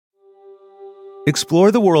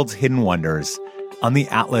Explore the world's hidden wonders on the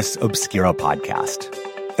Atlas Obscura podcast.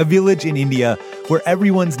 A village in India where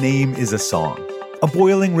everyone's name is a song. A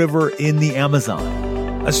boiling river in the Amazon.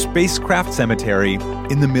 A spacecraft cemetery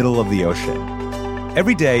in the middle of the ocean.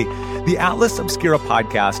 Every day, the Atlas Obscura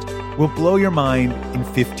podcast will blow your mind in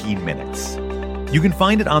 15 minutes. You can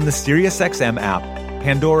find it on the SiriusXM app,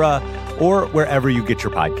 Pandora, or wherever you get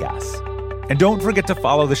your podcasts. And don't forget to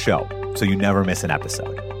follow the show so you never miss an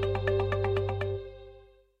episode.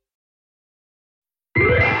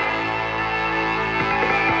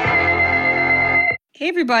 Hey,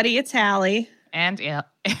 everybody, it's Halle. And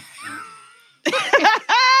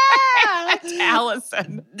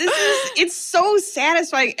Alison. It's so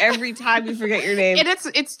satisfying every time you forget your name. And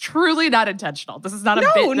it's truly not intentional. This is not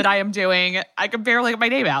a bit that I am doing. I can barely get my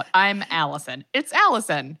name out. I'm Alison. It's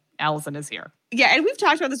Alison. Alison is here. Yeah, and we've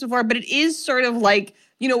talked about this before, but it is sort of like,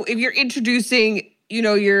 if you're introducing,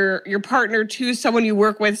 your partner to someone you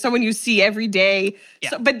work with, someone you see every day.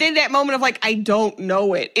 Yeah. So, but then that moment of like, I don't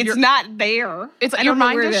know it. It's not there. It's your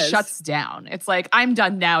mind just shuts down. It's like, I'm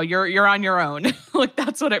done now. You're on your own. Like,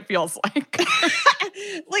 that's what it feels like.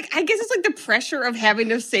 Like, I guess it's like the pressure of having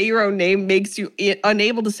to say your own name makes you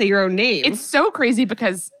unable to say your own name. It's so crazy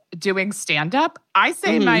because doing stand-up, I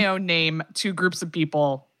say my own name to groups of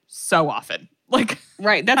people so often. Like,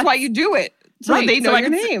 right. That's why you do it. So right, they know your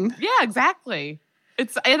name. Yeah, exactly.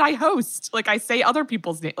 And I host. Like, I say other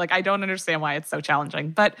people's name. Like, I don't understand why it's so challenging.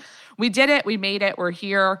 But we did it. We made it. We're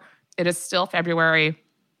here. It is still February.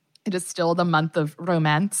 It is still the month of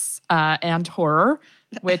romance and horror,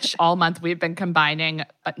 which all month we've been combining,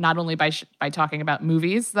 not only by talking about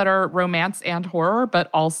movies that are romance and horror, but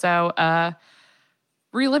also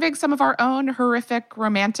reliving some of our own horrific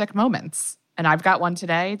romantic moments. And I've got one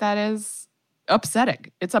today that is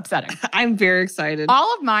upsetting. It's upsetting. I'm very excited.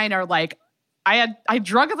 All of mine are like, I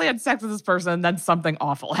drunkenly had sex with this person, and then something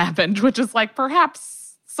awful happened, which is like,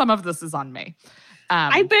 perhaps some of this is on me.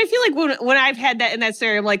 But I feel like when I've had that in that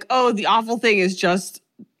scenario, I'm like, oh, the awful thing is just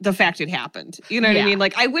the fact it happened. You know what I mean?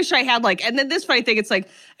 Like, I wish I had and then this funny thing, it's like,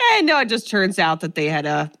 no, it just turns out that they had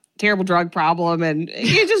a terrible drug problem, and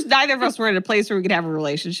neither of us were in a place where we could have a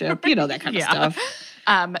relationship. You know, that kind of stuff.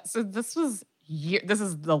 So this is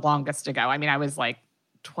the longest ago. I mean, I was like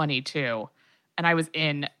 22, and I was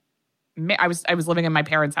living in my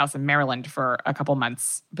parents' house in Maryland for a couple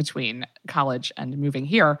months between college and moving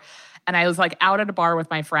here. And I was like out at a bar with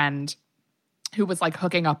my friend who was like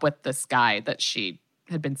hooking up with this guy that she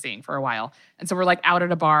had been seeing for a while. And so we're like out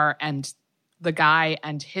at a bar, and the guy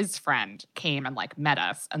and his friend came and like met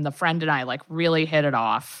us. And the friend and I like really hit it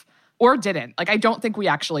off. Or didn't. Like, I don't think we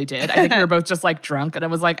actually did. I think we were both just like drunk. And it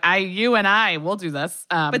was like, you and I, we'll do this.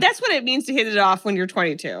 But that's what it means to hit it off when you're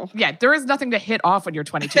 22. Yeah, there is nothing to hit off when you're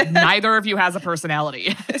 22. Neither of you has a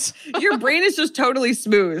personality. Your brain is just totally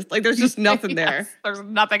smooth. Like, there's just nothing there. There's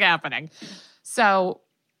nothing happening. So,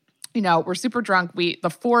 we're super drunk. The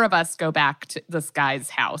four of us go back to this guy's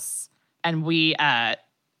house. And we,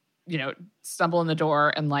 stumble in the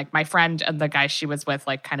door. And like my friend and the guy she was with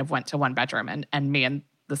like kind of went to one bedroom. And me and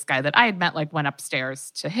this guy that I had met like went upstairs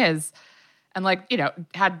to his and like,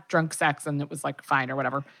 had drunk sex, and it was like fine or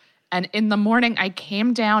whatever. And in the morning I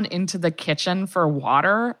came down into the kitchen for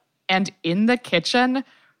water, and in the kitchen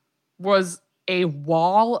was a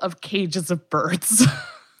wall of cages of birds.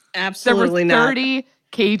 Absolutely there were not. 30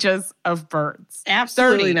 cages of birds.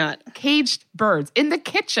 Absolutely not. Caged birds in the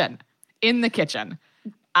kitchen.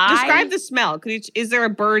 Describe the smell. Is there a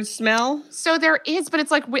bird smell? So there is, but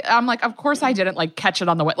it's like, I'm like, of course I didn't like catch it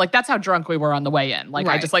on the way. Like, that's how drunk we were on the way in. Like,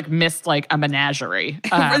 right. I just like missed like a menagerie.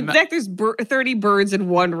 In fact, there's 30 birds in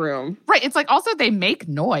one room. Right. It's like, also they make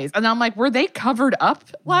noise. And I'm like, were they covered up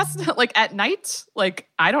like at night? Like,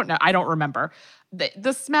 I don't know. I don't remember.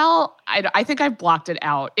 The smell, I think I've blocked it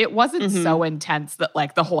out. It wasn't so intense that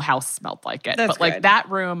like the whole house smelled like it. That's but like good. that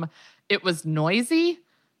room, it was noisy.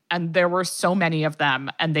 And there were so many of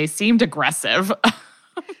them, and they seemed aggressive.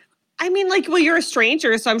 I mean, like, well, you're a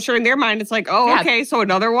stranger, so I'm sure in their mind it's like, okay, so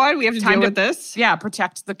another one? We have to deal with this? Yeah,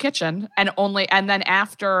 protect the kitchen. And then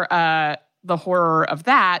after the horror of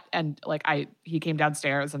that, and like he came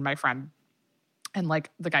downstairs, and my friend and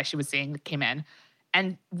like the guy she was seeing came in.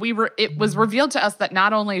 And it was revealed to us that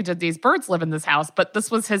not only did these birds live in this house, but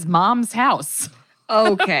this was his mom's house.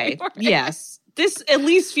 Okay, yes. This at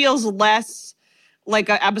least feels less like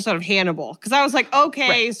an episode of Hannibal. Because I was like, okay,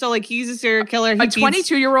 right. So like he's a serial killer. A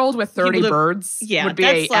 22-year-old with 30 birds would be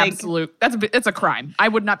it's a crime. I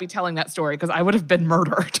would not be telling that story because I would have been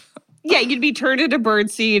murdered. Yeah, you'd be turned into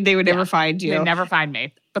birdseed. They would never find you. They'd never find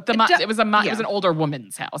me. But it was an older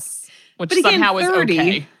woman's house, which somehow was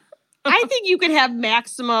okay. I think you could have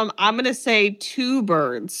maximum, I'm going to say 2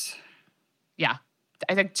 birds. Yeah,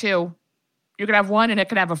 I think 2. You could have 1 and it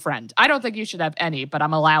could have a friend. I don't think you should have any, but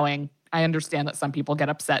I understand that some people get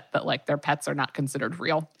upset that like their pets are not considered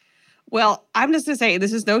real. Well, I'm just going to say,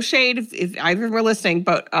 this is no shade if either of them are listening,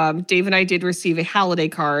 but Dave and I did receive a holiday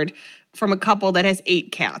card from a couple that has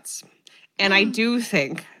 8 cats. And I do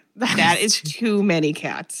think that is too many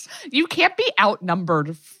cats. You can't be outnumbered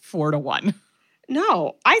 4-1.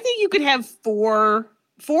 No, I think you could have 4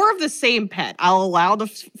 of the same pet. I'll allow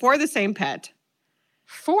 4 of the same pet.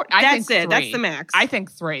 4. That's think it. 3. That's the max. I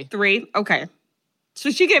think 3. 3? Okay.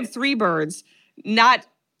 So she could have 3 birds, not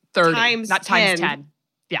 30. times not 10. times 10.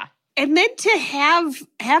 Yeah. And then to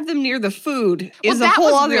have them near the food is a that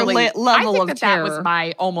whole was other really, level of terror. That was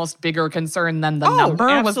my almost bigger concern than the Oh, number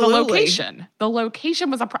was the absolutely. location. The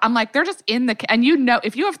location was I'm like, they're just in and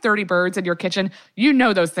if you have 30 birds in your kitchen,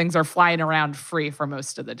 those things are flying around free for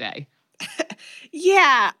most of the day.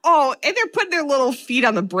 Yeah. Oh, and they're putting their little feet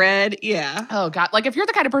on the bread. Yeah. Oh, God. Like, if you're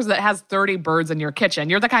the kind of person that has 30 birds in your kitchen,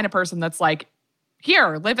 you're the kind of person that's like,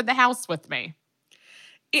 here, live in the house with me.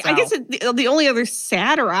 So. I guess the only other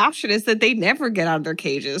sadder option is that they never get out of their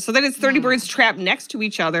cages. So then it's 30 birds trapped next to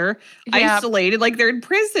each other, isolated, like they're in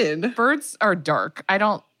prison. Birds are dark. I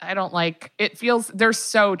don't like, it feels, they're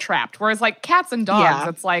so trapped. Whereas like cats and dogs,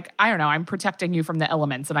 it's like, I don't know, I'm protecting you from the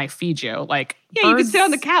elements and I feed you. Like, yeah, birds, you can sit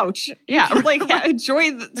on the couch. Yeah. You can, like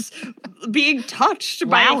enjoy being touched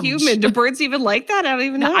by a human. Do birds even like that? I don't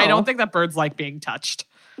even know. I don't think that birds like being touched.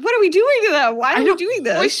 What are we doing to them? Why are we doing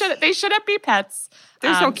this? They shouldn't be pets.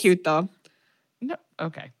 They're so cute, though. No,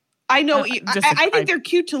 okay. I know. I think they're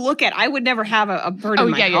cute to look at. I would never have a bird in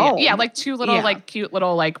my home. Yeah, like 2 little, like cute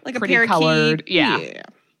little, like pretty a parakeet. colored. Yeah.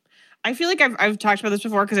 I feel like I've talked about this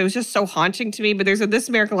before because it was just so haunting to me. But there's a This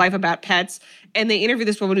American Life about pets, and they interviewed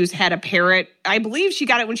this woman who's had a parrot. I believe she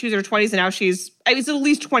got it when she was in her 20s, and now it's at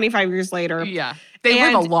least 25 years later. Yeah, they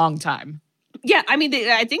live a long time. Yeah, I mean,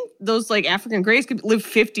 I think those like African Greys could live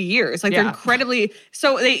 50 years. Like they're incredibly.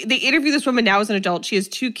 So they interview this woman now as an adult. She has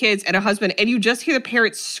 2 kids and a husband, and you just hear the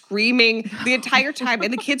parrot screaming the entire time.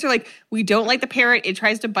 And the kids are like, "We don't like the parrot. It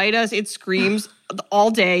tries to bite us. It screams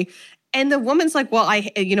all day." And the woman's like, "Well,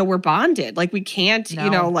 we're bonded. Like we can't,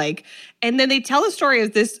 like." And then they tell the story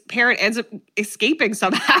of this parrot ends up escaping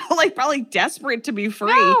somehow, like probably desperate to be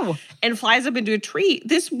free, and flies up into a tree.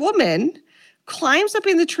 This woman climbs up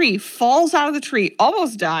in the tree, falls out of the tree,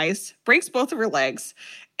 almost dies, breaks both of her legs.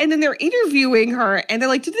 And then they're interviewing her, and they're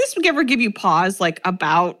like, did this ever give you pause, like,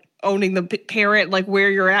 about owning the parrot, like, where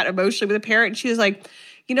you're at emotionally with the parrot? And she was like,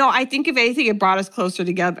 I think if anything, it brought us closer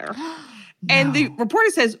together. No. And the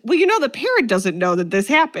reporter says, well, the parrot doesn't know that this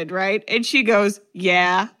happened, right? And she goes,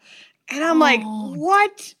 yeah. And I'm like,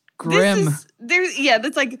 what? Grim.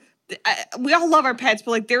 That's like, we all love our pets,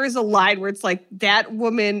 but like there is a line where it's like that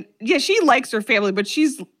woman, she likes her family, but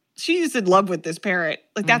she's in love with this parrot.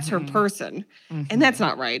 Like that's her person. And that's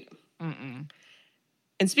not right. Mm-mm.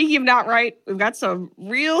 And speaking of not right, we've got some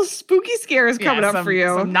real spooky scares coming up for you.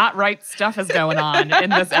 Some not right stuff is going on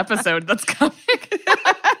in this episode that's coming.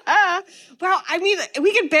 Well, I mean,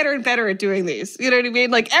 we get better and better at doing these. You know what I mean?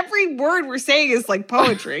 Like every word we're saying is like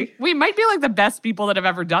poetry. We might be like the best people that have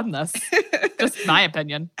ever done this. Just my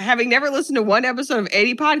opinion. Having never listened to one episode of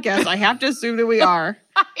any podcast, I have to assume that we are.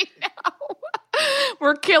 I know.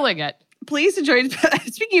 We're killing it. Please enjoy,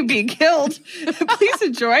 speaking of being killed, please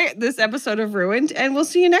enjoy this episode of Ruined, and we'll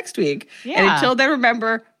see you next week. Yeah. And until then,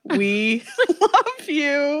 remember, we love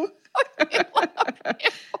you.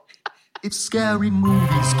 If scary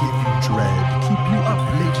movies give you dread, keep you up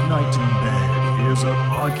late night in bed, here's a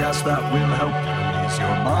podcast that will help you ease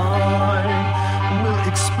your mind. We'll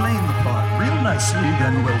explain the plot real nicely,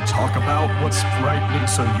 then we'll talk about what's frightening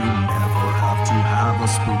so you never have to have a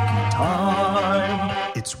spooky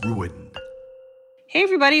time. It's Ruined. Hey,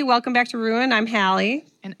 everybody. Welcome back to Ruined. I'm Halle.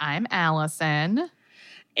 And I'm Alison.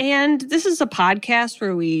 And this is a podcast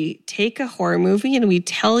where we take a horror movie and we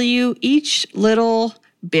tell you each little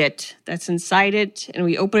bit that's inside it, and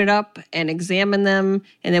we open it up and examine them,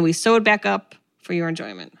 and then we sew it back up for your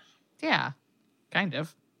enjoyment. Yeah, kind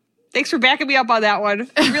of. Thanks for backing me up on that one.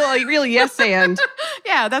 Really, yes, and.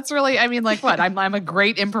 Yeah, that's really, I mean, like what? I'm a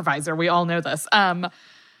great improviser. We all know this.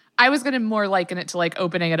 I was going to more liken it to like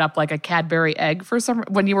opening it up like a Cadbury egg for some,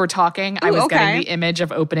 when you were talking, I was getting the image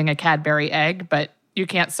of opening a Cadbury egg, but you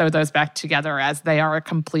can't sew those back together as they are a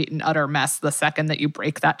complete and utter mess the second that you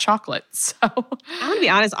break that chocolate. So I'm going to be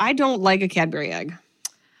honest, I don't like a Cadbury egg.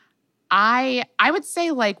 I would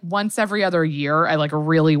say like once every other year, I like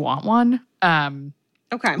really want one.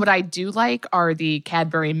 Okay. What I do like are the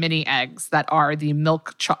Cadbury mini eggs that are the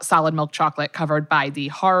solid milk chocolate covered by the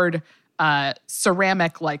hard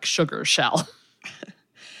ceramic-like sugar shell.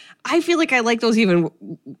 I feel like I like those even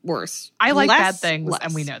worse. I like bad things,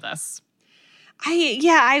 and we know this.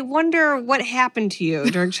 I wonder what happened to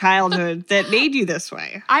you during childhood that made you this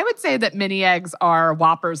way. I would say that mini eggs are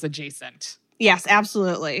Whoppers adjacent. Yes,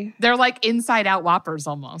 absolutely. They're like inside-out Whoppers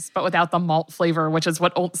almost, but without the malt flavor, which is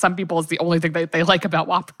what some people is the only thing that they like about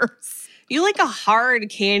Whoppers. You like a hard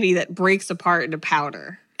candy that breaks apart into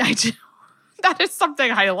powder. I do. That is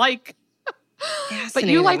something I like. But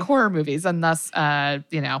you like horror movies, and thus,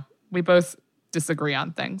 we both disagree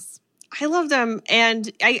on things. I love them.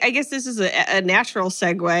 And I guess this is a natural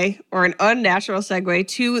segue or an unnatural segue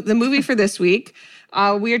to the movie for this week.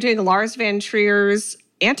 We are doing Lars von Trier's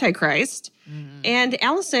Antichrist. And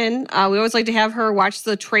Alison, we always like to have her watch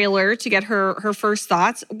the trailer to get her first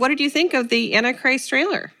thoughts. What did you think of the Antichrist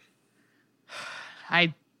trailer?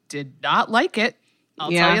 I did not like it.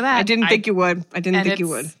 I'll tell you that. I didn't think you would.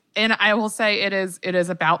 And I will say it is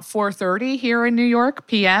about 4:30 here in New York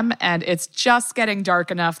p.m. and it's just getting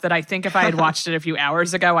dark enough that I think if I had watched it a few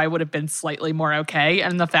hours ago, I would have been slightly more okay.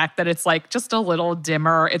 And the fact that it's like just a little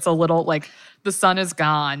dimmer, it's a little like the sun is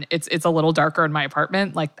gone. It's a little darker in my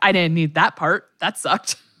apartment. Like I didn't need that part. That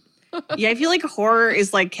sucked. Yeah, I feel like horror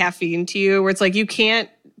is like caffeine to you, where it's like you can't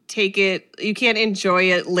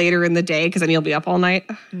enjoy it later in the day because then you'll be up all night.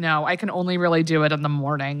 No, I can only really do it in the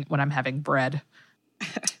morning when I'm having bread.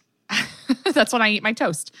 That's when I eat my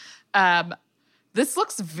toast. This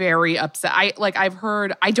looks very upset.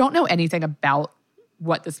 I don't know anything about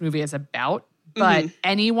what this movie is about, but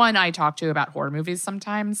anyone I talk to about horror movies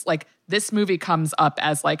sometimes, like this movie comes up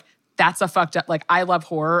as like, that's a fucked up, like I love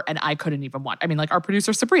horror and I couldn't even watch. I mean, like our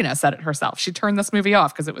producer Sabrina said it herself. She turned this movie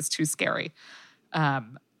off because it was too scary.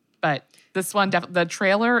 But this one, the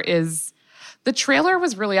trailer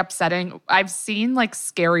was really upsetting. I've seen like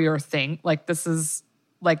scarier thing. Like this is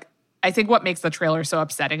like, I think what makes the trailer so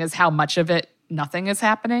upsetting is how much of it, nothing is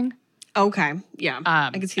happening. Okay. Yeah. I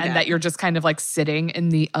can see that. And that you're just kind of like sitting in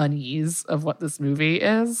the unease of what this movie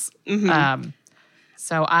is.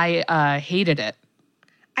 So I hated it.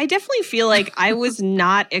 I definitely feel like I was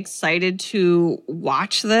not excited to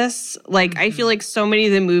watch this. Like, I feel like so many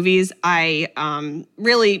of the movies I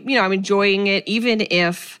really, I'm enjoying it, even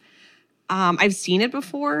if I've seen it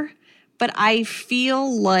before. But I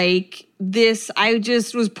feel like this, I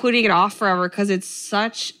just was putting it off forever because it's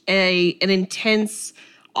such an intense,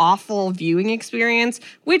 awful viewing experience,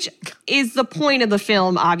 which is the point of the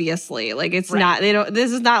film, obviously. Like, it's not,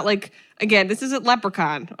 this is not like, again, this isn't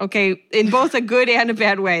Leprechaun, okay? In both a good and a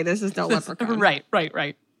bad way, this is no Leprechaun.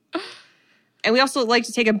 Right. And we also like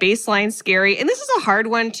to take a baseline scary. And this is a hard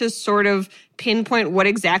one to sort of pinpoint what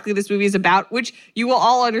exactly this movie is about, which you will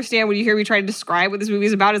all understand when you hear me try to describe what this movie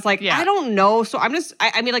is about. It's like, I don't know. So I'm just,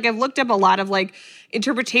 I mean, like I've looked up a lot of like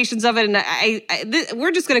interpretations of it. And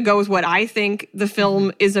we're just going to go with what I think the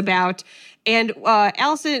film is about. And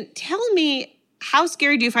Alison, tell me, how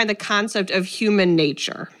scary do you find the concept of human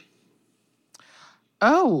nature?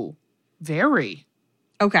 Oh, very.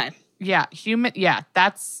 Okay. Yeah,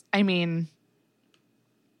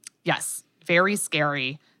 yes, very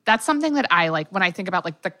scary. That's something that I like when I think about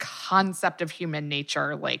like the concept of human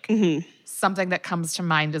nature, like something that comes to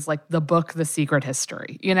mind is like the book, The Secret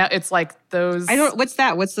History. You know, it's like those. What's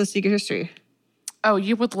that? What's The Secret History? Oh,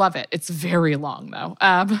 you would love it. It's very long though.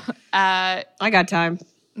 I got time.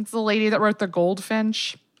 It's the lady that wrote The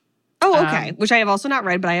Goldfinch. Oh, okay. Which I have also not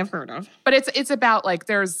read, but I have heard of. But it's about like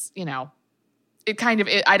there's, I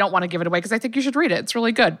don't want to give it away because I think you should read it. It's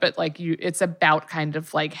really good. But like it's about kind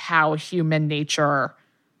of like how human nature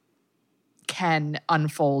can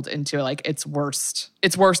unfold into like its worst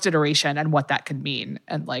iteration and what that could mean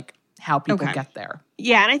and like how people get there.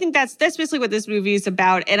 Yeah, and I think that's basically what this movie is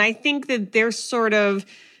about. And I think that there's sort of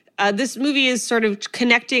this movie is sort of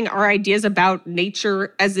connecting our ideas about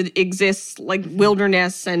nature as it exists, like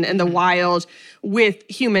wilderness and the wild, with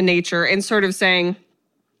human nature, and sort of saying,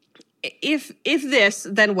 if this,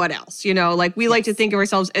 then what else? Like we like to think of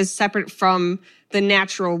ourselves as separate from the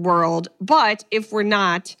natural world, but if we're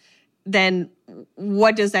not, then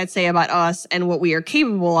what does that say about us and what we are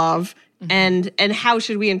capable of, and how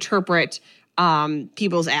should we interpret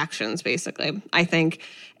people's actions, basically, I think.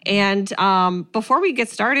 And before we get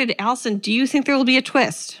started, Alison, do you think there will be a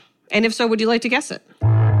twist? And if so, would you like to guess it?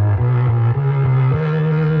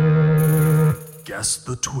 Guess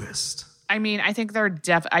the twist. I mean, I think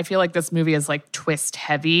I feel like this movie is like twist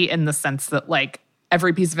heavy in the sense that like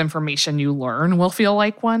every piece of information you learn will feel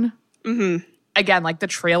like one. again, like the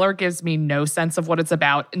trailer gives me no sense of what it's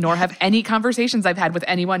about, nor have any conversations I've had with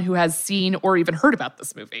anyone who has seen or even heard about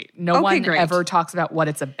this movie. No one ever talks about what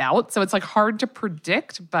it's about. So it's like hard to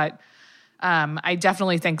predict, but I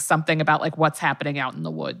definitely think something about like what's happening out in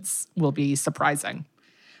the woods will be surprising.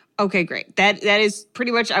 Okay, great. That is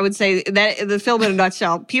pretty much, I would say, that the film in a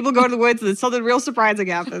nutshell. People go to the woods and then something real surprising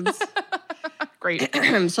happens. Great.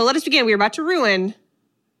 So let us begin. We're about to ruin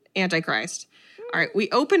Antichrist. All right, we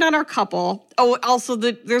open on our couple. Oh, also,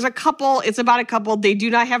 there's a couple. It's about a couple. They do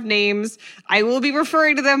not have names. I will be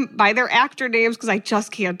referring to them by their actor names because I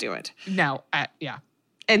just can't do it. No, yeah.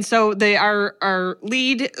 And so they are our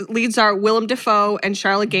leads are Willem Dafoe and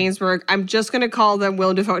Charlotte Gainsbourg. I'm just going to call them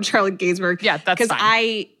Willem Dafoe and Charlotte Gainsbourg. Yeah, that's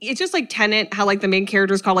fine. It's just like Tenet, how like the main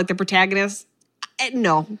character is called like the protagonist.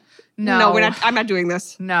 No, I'm not doing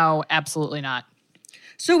this. No, absolutely not.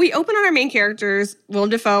 So we open on our main characters,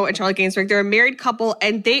 Willem Dafoe and Charlotte Gainsbourg. They're a married couple,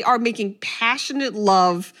 and they are making passionate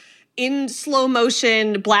love in slow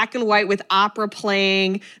motion, black and white with opera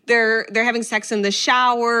playing. They're having sex in the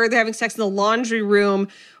shower. They're having sex in the laundry room.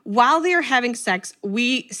 While they are having sex,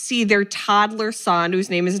 we see their toddler son,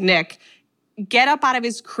 whose name is Nick, get up out of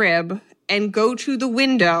his crib and go to the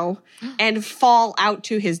window and fall out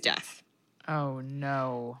to his death. Oh,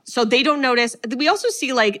 no. So they don't notice. We also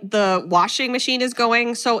see, like, the washing machine is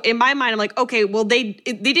going. So in my mind, I'm like, okay, well, they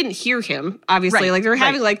didn't hear him, obviously. Right, like, they're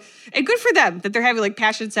having, like, and good for them that they're having, like,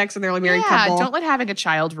 passionate sex and they're, like, married couple. Yeah, don't let having a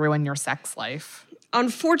child ruin your sex life.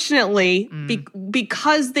 Unfortunately,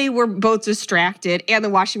 because they were both distracted and the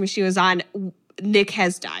washing machine was on, Nick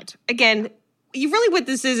has died. Again, what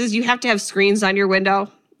this is you have to have screens on your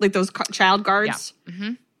window, like those child guards. Yeah.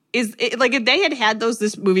 Mm-hmm. Like if they had those,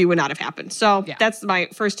 this movie would not have happened. So that's my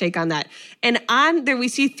first take on that. And on there, we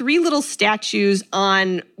see 3 little statues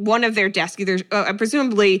on one of their desks, either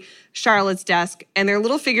presumably Charlotte's desk, and they're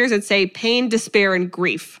little figures that say pain, despair, and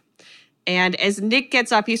grief. And as Nick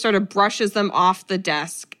gets up, he sort of brushes them off the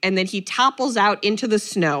desk, and then he topples out into the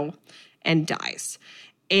snow and dies.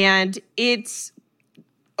 And that's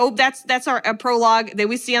our prologue. Then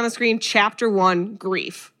we see on the screen chapter 1,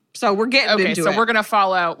 grief. So we're getting into it. Okay, so we're going to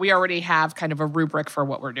follow. We already have kind of a rubric for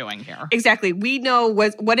what we're doing here. Exactly. We know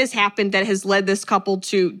what has happened that has led this couple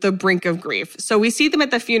to the brink of grief. So we see them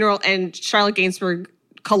at the funeral and Charlotte Gainsbourg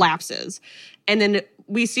collapses. And then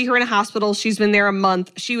we see her in a hospital. She's been there a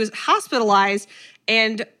month. She was hospitalized.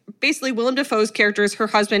 And basically Willem Dafoe's character is her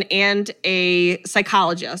husband and a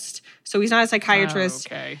psychologist. So he's not a psychiatrist.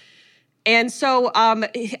 Oh, okay. And so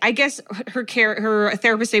I guess her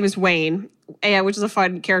therapist's name is Wayne, which is a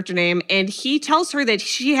fun character name. And he tells her that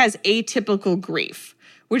she has atypical grief,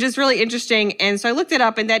 which is really interesting. And so I looked it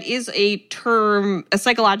up, and that is a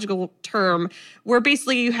psychological term, where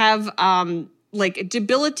basically you have like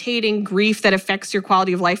debilitating grief that affects your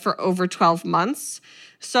quality of life for over 12 months.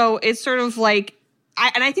 So it's sort of like,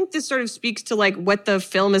 I think this sort of speaks to like what the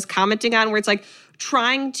film is commenting on, where it's like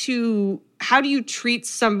how do you treat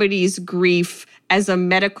somebody's grief as a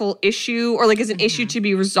medical issue or like as an issue to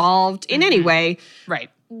be resolved in any way?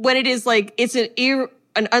 Right. When it is like it's an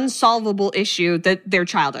unsolvable issue that their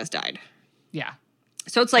child has died. Yeah.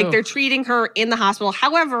 So it's like they're treating her in the hospital.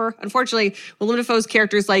 However, unfortunately, Willem Dafoe's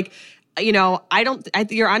character is like,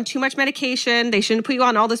 you're on too much medication. They shouldn't put you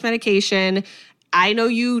on all this medication. I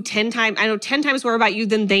know 10 times more about you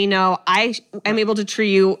than they know. I am able to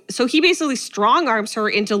treat you. So he basically strong arms her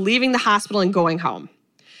into leaving the hospital and going home.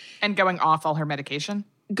 And going off all her medication?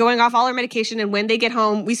 Going off all her medication. And when they get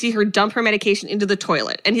home, we see her dump her medication into the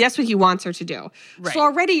toilet. And that's what he wants her to do. Right. So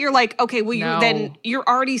already you're like, okay, well, you're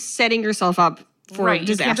already setting yourself up for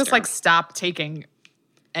disaster. You can't just like stop taking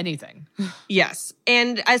anything. Yes.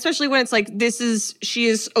 And especially when it's like she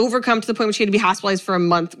is overcome to the point where she had to be hospitalized for a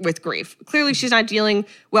month with grief. Clearly she's not dealing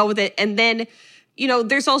well with it. And then,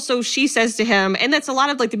 there's also, she says to him, and that's a lot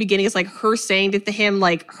of like the beginning is like her saying to him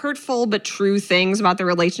like hurtful but true things about the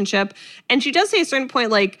relationship. And she does say at a certain point,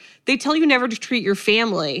 like, they tell you never to treat your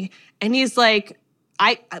family. And he's like,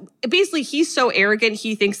 basically he's so arrogant,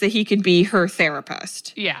 he thinks that he can be her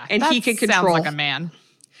therapist. Yeah. And he can control. Sounds like a man.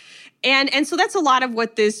 And so that's a lot of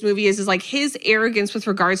what this movie is like his arrogance with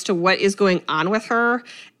regards to what is going on with her,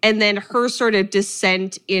 and then her sort of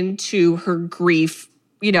descent into her grief,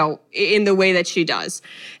 in the way that she does.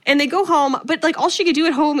 And they go home, but like all she could do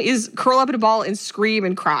at home is curl up in a ball and scream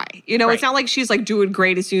and cry. Right. It's not like she's like doing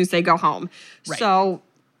great as soon as they go home. Right. So,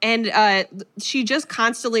 and she just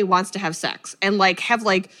constantly wants to have sex and like have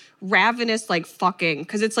like ravenous like fucking,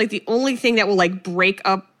 because it's like the only thing that will like break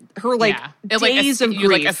up her like days of grief.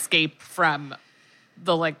 You like escape from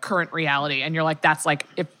the like current reality, and you're like, that's like,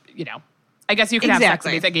 if I guess you can have sex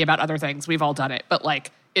and be thinking about other things. We've all done it, but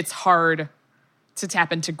like it's hard to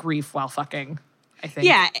tap into grief while fucking, I think.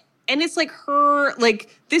 Yeah. And it's like her, like,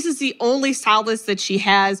 this is the only solace that she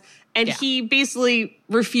has. And he basically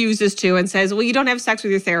refuses to and says, well, you don't have sex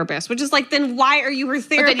with your therapist, which is like, then why are you her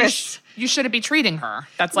therapist? But then you shouldn't be treating her.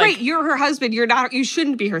 That's like. Right, you're her husband. You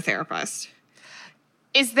shouldn't be her therapist.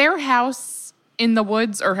 Is their house in the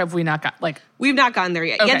woods, or have we not got, like. We've not gotten there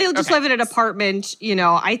yet. Okay, yeah, they'll just live in an apartment,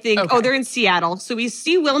 I think. Okay. They're in Seattle. So we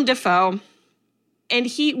see Willem Dafoe, and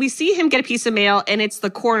we see him get a piece of mail, and it's the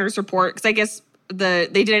coroner's report, because I guess they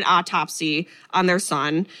did an autopsy on their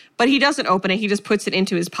son, but he doesn't open it. He just puts it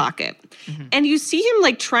into his pocket. Mm-hmm. And you see him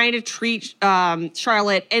like trying to treat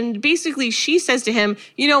Charlotte. And basically she says to him,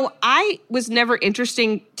 I was never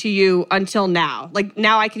interesting to you until now. Like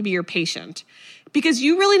now I can be your patient because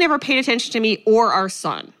you really never paid attention to me or our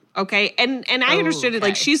son. Okay. And I understood it.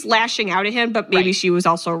 Like she's lashing out at him, but maybe she was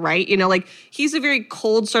also right. Like he's a very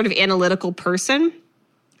cold sort of analytical person.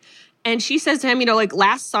 And she says to him, like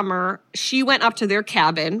last summer, she went up to their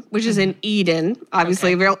cabin, which is in Eden,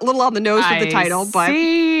 obviously, a little on the nose with the title. But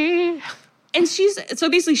and so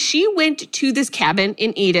basically she went to this cabin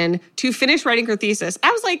in Eden to finish writing her thesis. I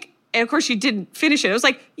was like, and of course she didn't finish it. I was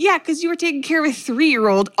like, yeah, because you were taking care of a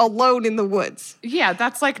 3-year-old alone in the woods. Yeah,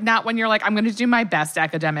 that's like not when you're like, I'm going to do my best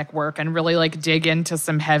academic work and really like dig into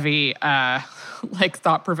some heavy, like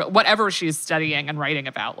whatever she's studying and writing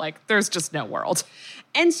about. Like there's just no world.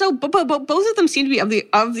 And so, but both of them seem to be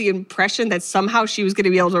of the impression that somehow she was going to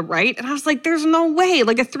be able to write. And I was like, there's no way.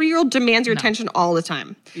 Like a 3-year-old demands your attention all the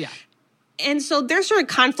time. Yeah. And so their sort of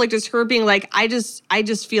conflict is her being like, I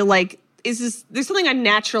just feel like there's something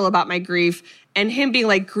unnatural about my grief. And him being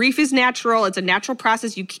like, grief is natural. It's a natural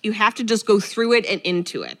process. You have to just go through it and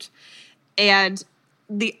into it. And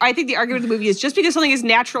I think the argument of the movie is just because something is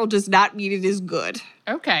natural does not mean it is good.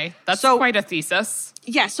 Okay. That's quite a thesis.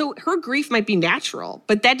 Yeah, so her grief might be natural,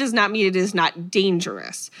 but that does not mean it is not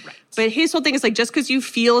dangerous. Right. But his whole thing is like, just because you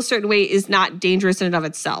feel a certain way is not dangerous in and of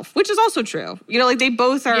itself, which is also true. Like they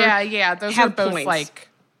both are. Yeah. Those are both points. like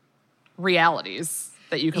realities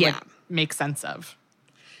that you can like make sense of.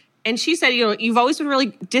 And she said, you've always been really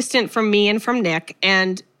distant from me and from Nick.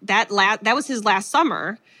 And that was his last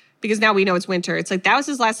summer, because now we know it's winter. It's like, that was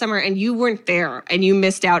his last summer and you weren't there and you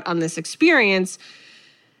missed out on this experience.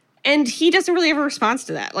 And he doesn't really have a response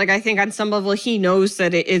to that. Like, I think on some level, he knows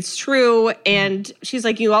that it's true. And she's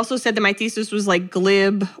like, you also said that my thesis was like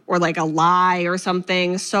glib or like a lie or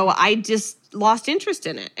something. So I just lost interest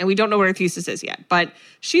in it. And we don't know what her thesis is yet. But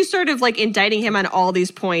she's sort of like indicting him on all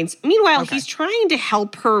these points. Meanwhile, he's trying to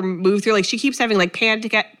help her move through. Like, she keeps having like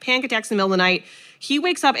panic attacks in the middle of the night. He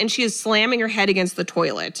wakes up and she is slamming her head against the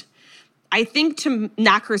toilet, I think to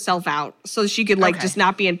knock herself out so she could like just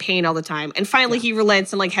not be in pain all the time. And finally he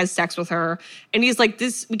relents and like has sex with her. And he's like,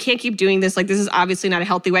 we can't keep doing this. Like, this is obviously not a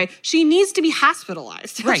healthy way. She needs to be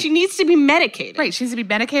hospitalized. Right. She needs to be medicated. Right. She needs to be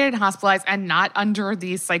medicated and hospitalized and not under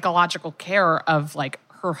the psychological care of like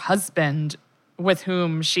her husband, with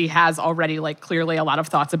whom she has already like clearly a lot of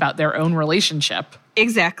thoughts about their own relationship.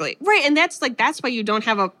 Exactly. Right. And that's why you don't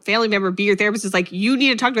have a family member be your therapist. Is like, you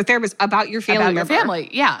need to talk to a therapist about your family member. About your family.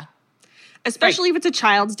 Yeah. Especially if it's a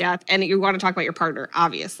child's death and you want to talk about your partner,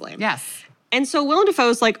 obviously. Yes. And so Willem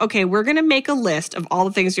Dafoe's like, okay, we're going to make a list of all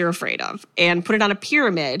the things you're afraid of and put it on a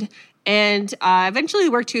pyramid. And eventually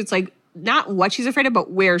the work too, it's like not what she's afraid of, but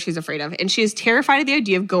where she's afraid of. And she is terrified of the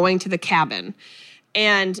idea of going to the cabin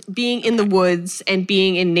and being in the woods and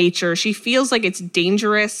being in nature. She feels like it's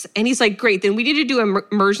dangerous. And he's like, great, then we need to do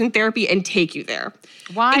immersion therapy and take you there.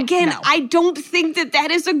 Why? Again, no. I don't think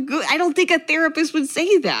that is I don't think a therapist would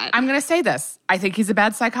say that. I'm going to say this. I think he's a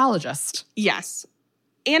bad psychologist. Yes.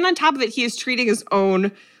 And on top of it, he is treating his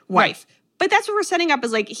own wife. Right. But that's what we're setting up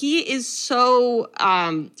is like, he is so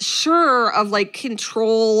sure of like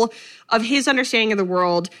control of his understanding of the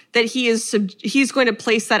world that he's going to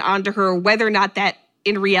place that onto her, whether or not that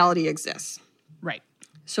in reality exists. Right.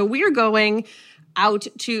 So we are going out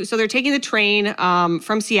so they're taking the train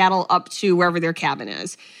from Seattle up to wherever their cabin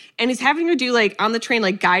is. And he's having her do like on the train,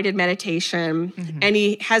 like guided meditation. Mm-hmm. And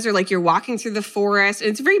he has her like, you're walking through the forest. And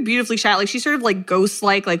it's very beautifully shot. Like she's sort of like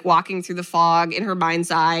ghost-like walking through the fog in her mind's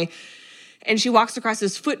eye. And she walks across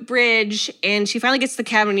this footbridge and she finally gets to the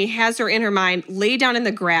cabin and he has her in her mind lay down in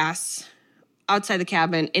the grass outside the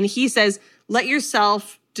cabin. And he says, let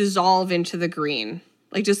yourself dissolve into the green.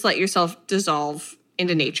 Like just let yourself dissolve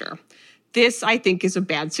into nature. This, I think, is a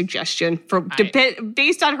bad suggestion.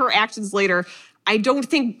 Based on her actions later, I don't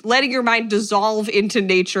think letting your mind dissolve into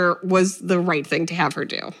nature was the right thing to have her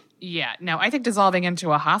do. Yeah, no, I think dissolving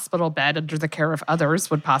into a hospital bed under the care of others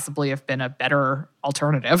would possibly have been a better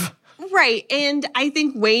alternative. Right, and I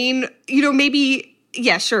think Wayne, maybe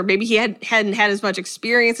yeah, sure, maybe he hadn't had as much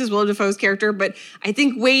experience as Willem Dafoe's character, but I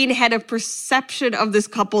think Wayne had a perception of this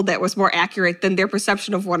couple that was more accurate than their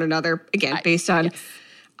perception of one another, again, based on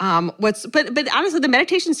but honestly, the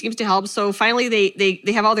meditation seems to help. So finally they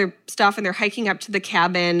have all their stuff and they're hiking up to the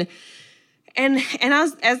cabin. And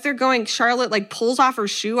as they're going, Charlotte like pulls off her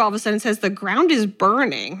shoe all of a sudden and says, the ground is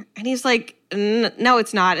burning. And he's like, no,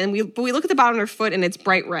 it's not. And we look at the bottom of her foot and it's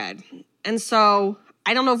bright red. And so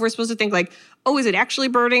I don't know if we're supposed to think like, oh, is it actually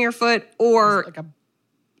burning her foot? Or like a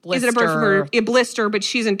blister. Is it a blister? But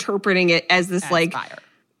she's interpreting it as this like fire.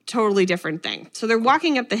 Totally different thing. So they're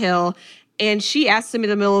walking up the hill and she asks him in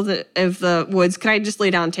the middle of the woods, can I just lay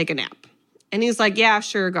down and take a nap? And he's like, yeah,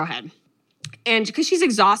 sure, go ahead. And because she's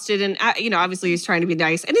exhausted and, obviously he's trying to be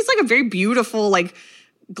nice. And it's like a very beautiful, like,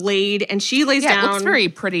 glade. And she lays down. Yeah, it looks very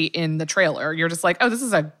pretty in the trailer. You're just like, oh, this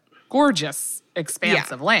is a gorgeous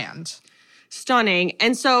expanse of land. Stunning.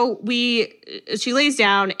 And so she lays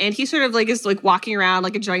down and he sort of like is like walking around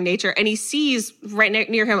like enjoying nature. And he sees right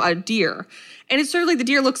near him a deer. And it's sort of like the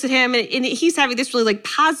deer looks at him and he's having this really like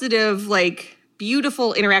positive, like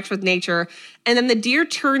beautiful interaction with nature. And then the deer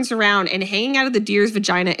turns around and hanging out of the deer's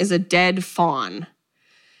vagina is a dead fawn.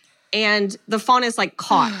 And the fawn is like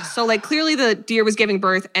caught. So like clearly the deer was giving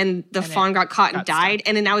birth and the fawn got caught and died. Stuck.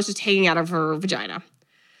 And then now it's just hanging out of her vagina.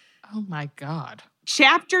 Oh my God.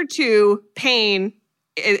 Chapter 2, pain,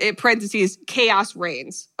 parentheses, chaos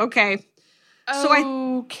reigns. Okay.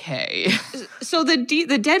 So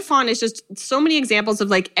the dead fawn is just so many examples of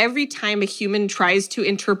like every time a human tries to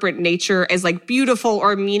interpret nature as like beautiful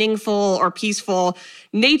or meaningful or peaceful,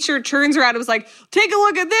 nature turns around and was like, take a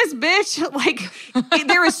look at this, bitch. Like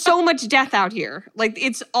there is so much death out here. Like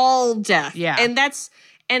it's all death. Yeah.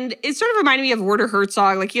 And it sort of reminded me of Werner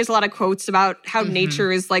Herzog. Like he has a lot of quotes about how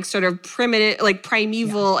nature is like sort of primitive, like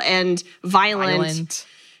primeval and violent.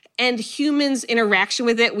 And humans' interaction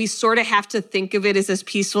with it, we sort of have to think of it as this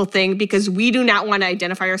peaceful thing because we do not want to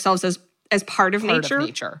identify ourselves as part of nature.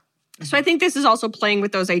 Mm-hmm. So I think this is also playing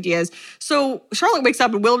with those ideas. So Charlotte wakes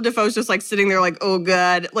up and Willem Dafoe's just like sitting there like, oh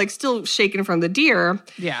God, like still shaken from the deer.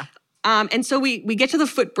 Yeah. And so we get to the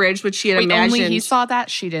footbridge, which she had imagined. Only he saw that?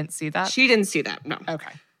 She didn't see that? She didn't see that, no.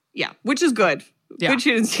 Okay. Yeah, which is good. Yeah. Good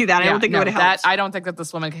she didn't see that. I don't think it would have helped. I don't think that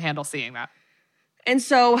this woman can handle seeing that. And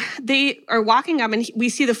so they are walking up and we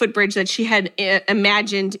see the footbridge that she had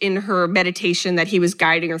imagined in her meditation that he was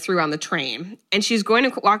guiding her through on the train. And she's going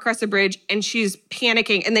to walk across the bridge and she's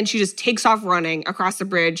panicking. And then she just takes off running across the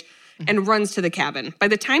bridge and runs to the cabin. By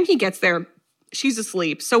the time he gets there, she's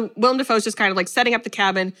asleep. So Willem Dafoe's just kind of like setting up the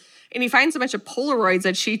cabin. And he finds a bunch of Polaroids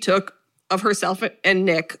that she took of herself and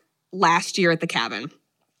Nick last year at the cabin.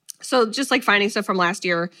 So just like finding stuff from last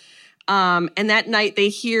year. And that night they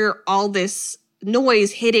hear all this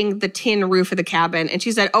noise hitting the tin roof of the cabin. And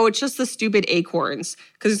she said, oh, it's just the stupid acorns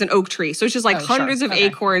because it's an oak tree. So it's just like hundreds of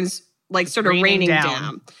acorns like sort of raining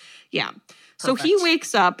down. Yeah. Perfect. So he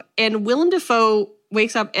wakes up and Willem Dafoe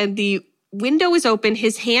wakes up and the window is open.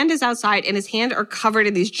 His hand is outside and his hands are covered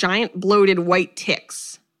in these giant bloated white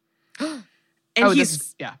ticks. And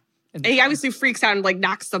and he obviously freaks out and like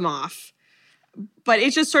knocks them off. But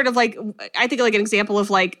it's just sort of like, I think like an example of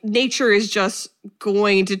like nature is just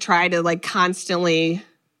going to try to like constantly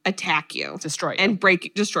attack you. Destroy you. And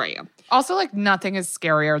destroy you. Also like nothing is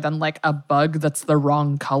scarier than like a bug that's the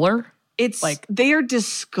wrong color. It's like, they are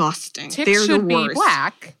disgusting. Ticks should be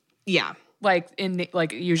black. Yeah. Like in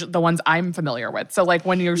like usually the ones I'm familiar with. So like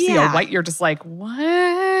when you see a white, you're just like,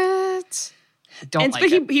 what? But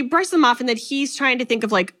he brushed them off and then he's trying to think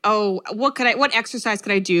of like, oh, what exercise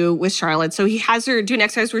could I do with Charlotte? So he has her do an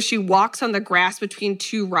exercise where she walks on the grass between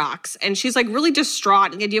two rocks and she's like really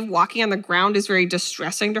distraught. The idea of walking on the ground is very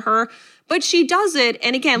distressing to her, but she does it.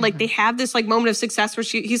 And again, like they have this like moment of success where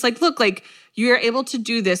he's like, look, like you're able to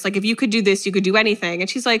do this. Like if you could do this, you could do anything. And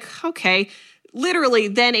she's like, okay. Literally,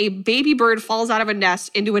 then a baby bird falls out of a nest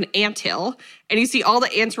into an anthill, and you see all the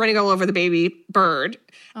ants running all over the baby bird.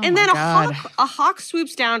 Oh and then a hawk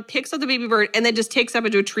swoops down, picks up the baby bird, and then just takes up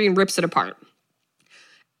into a tree and rips it apart.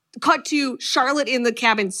 Cut to Charlotte in the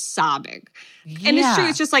cabin sobbing. Yeah. And it's true,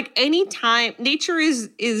 it's just like any time, nature is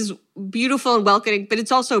beautiful and welcoming, but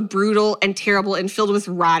it's also brutal and terrible and filled with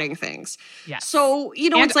rotting things. Yes. So,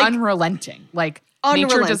 and it's like unrelenting. Like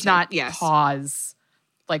nature does not pause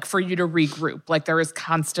like for you to regroup. Like there is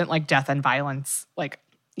constant like death and violence like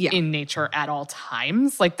in nature at all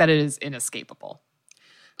times, like that it is inescapable.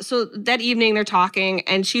 So that evening they're talking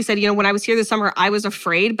and she said, when I was here this summer, I was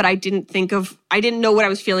afraid, but I didn't know what I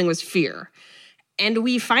was feeling was fear. And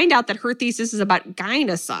we find out that her thesis is about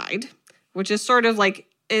gynocide, which is sort of like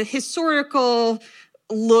a historical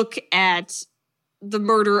look at the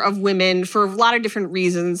murder of women for a lot of different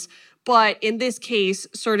reasons. But in this case,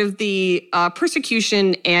 sort of the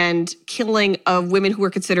persecution and killing of women who were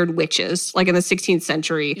considered witches, like in the 16th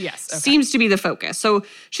century, seems to be the focus. So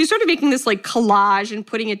she's sort of making this like collage and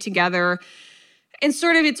putting it together. And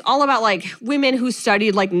sort of it's all about like women who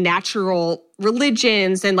studied like natural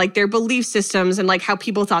religions and like their belief systems and like how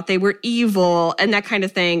people thought they were evil and that kind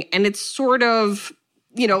of thing. And it's sort of,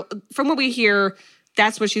 you know, from what we hear,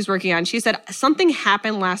 that's what she's working on. She said something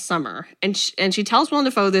happened last summer, and she tells Willem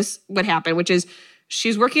Dafoe what happened, which is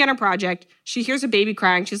she's working on a project. She hears a baby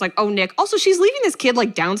crying. She's like, oh, Nick. Also, she's leaving this kid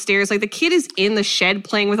like downstairs. Like the kid is in the shed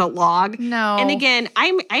playing with a log. No. And again,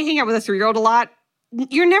 I hang out with a 3-year-old a lot.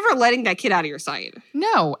 You're never letting that kid out of your sight.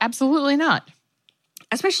 No, absolutely not.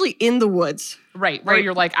 Especially in the woods. Right. Where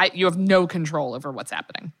you're like, you have no control over what's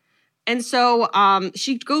happening. And so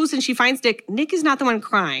she goes and she finds Nick. Nick is not the one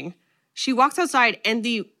crying. She walks outside, and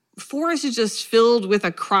the forest is just filled with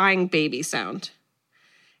a crying baby sound.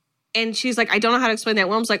 And she's like, I don't know how to explain that.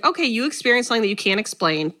 Willem's like, okay, you experienced something that you can't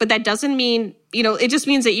explain, but that doesn't mean, you know, it just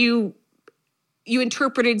means that you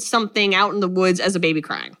interpreted something out in the woods as a baby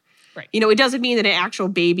crying. Right. You know, it doesn't mean that an actual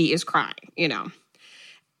baby is crying, you know.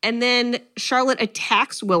 And then Charlotte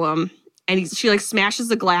attacks Willem, and she like smashes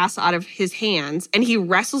the glass out of his hands, and he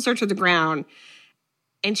wrestles her to the ground.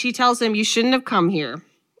 And she tells him, you shouldn't have come here.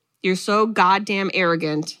 You're so goddamn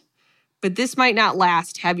arrogant, but this might not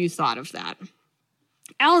last. Have you thought of that?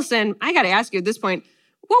 Alison, I got to ask you at this point,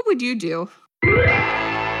 what would you do?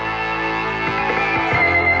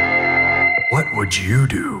 What would you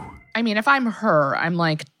do? I mean, if I'm her, I'm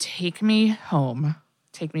like, take me home,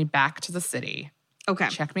 take me back to the city. Okay.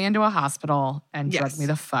 Check me into a hospital and drug me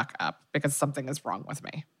the fuck up because something is wrong with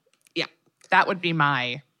me. Yeah. That would be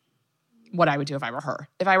what I would do if I were her.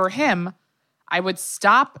 If I were him, I would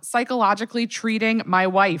stop psychologically treating my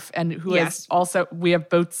wife and who is also, we have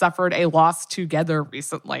both suffered a loss together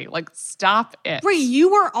recently. Like, stop it. Right,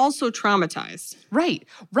 you were also traumatized. Right.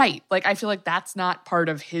 Like, I feel like that's not part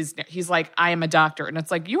of he's like, I am a doctor. And it's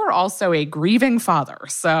like, you are also a grieving father.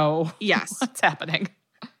 So yes, what's happening?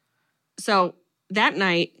 So that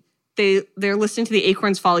night, they're listening to the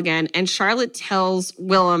acorns fall again. And Charlotte tells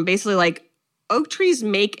Willem basically like, oak trees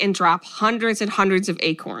make and drop hundreds and hundreds of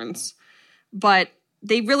acorns. But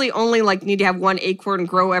they really only like need to have one acorn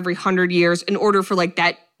grow every 100 years in order for like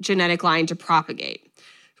that genetic line to propagate.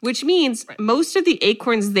 Which means most of the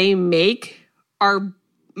acorns they make are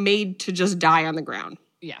made to just die on the ground.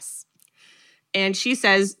 Yes. And she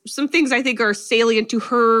says some things I think are salient to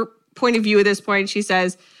her point of view at this point. She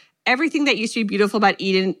says, everything that used to be beautiful about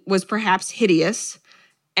Eden was perhaps hideous.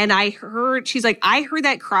 And she's like, I heard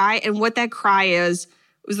that cry, and what that cry is,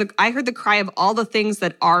 I heard the cry of all the things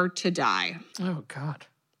that are to die. Oh, God.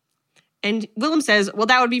 And Willem says, well,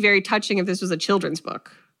 that would be very touching if this was a children's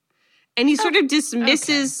book. And he sort of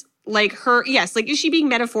dismisses like her, yes, like, is she being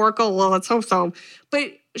metaphorical? Well, let's hope so.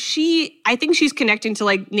 But I think she's connecting to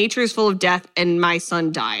like, nature is full of death and my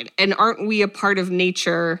son died. And aren't we a part of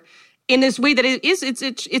nature in this way that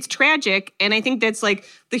it's tragic? And I think that's like,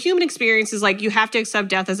 the human experience is like, you have to accept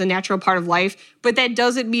death as a natural part of life, but that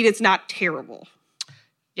doesn't mean it's not terrible.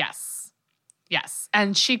 Yes.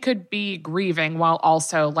 And she could be grieving while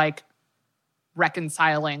also like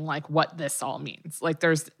reconciling like what this all means. Like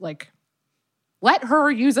there's like, let her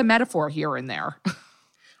use a metaphor here and there.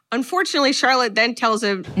 Unfortunately, Charlotte then tells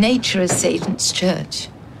him, nature is Satan's church.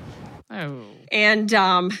 Oh. And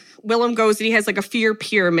Willem goes and he has like a fear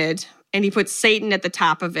pyramid and he puts Satan at the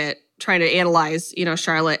top of it, trying to analyze,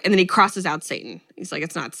 Charlotte. And then he crosses out Satan. He's like,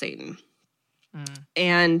 it's not Satan.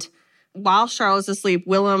 And while Charlotte's asleep,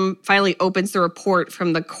 Willem finally opens the report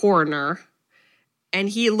from the coroner. And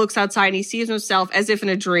he looks outside and he sees himself as if in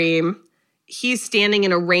a dream. He's standing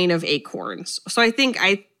in a rain of acorns. So I think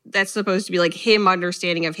that's supposed to be like him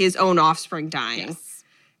understanding of his own offspring dying. Yes.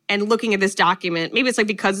 And looking at this document, maybe it's like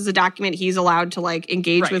because it's a document, he's allowed to like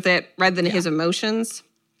engage with it rather than his emotions.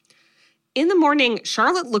 In the morning,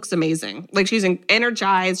 Charlotte looks amazing. Like she's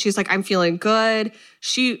energized. She's like, I'm feeling good.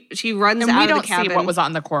 She runs out of the cabin. And we don't see what was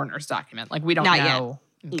on the coroner's document. Like we don't know.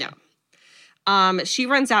 Not yet. No. She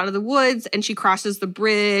runs out of the woods and she crosses the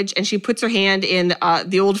bridge and she puts her hand in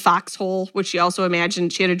the old foxhole, which she also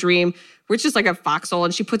imagined she had a dream, which is like a foxhole.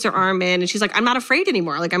 And she puts her arm in and she's like, I'm not afraid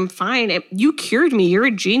anymore. Like, I'm fine. You cured me. You're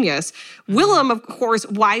a genius. Willem, of course,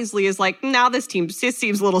 wisely is like, now this seems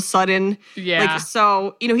a little sudden. Yeah. Like,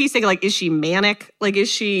 so, he's thinking like, is she manic? Like, is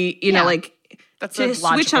she, like, that's to a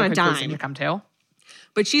switch on a conclusion dime. To come to.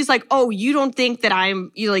 But she's like, oh, you don't think that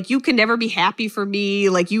I'm, you can never be happy for me.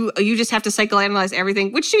 Like, you just have to psychoanalyze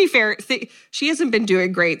everything. Which, to be fair, she hasn't been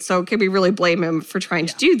doing great. So can we really blame him for trying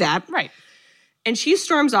to do that? Right. And she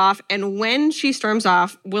storms off. And when she storms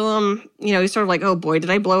off, Willem, he's sort of like, oh boy, did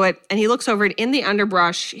I blow it? And he looks over and in the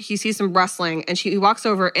underbrush, he sees some rustling. And he walks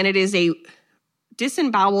over and it is a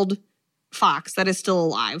disemboweled fox that is still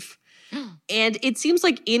alive. And it seems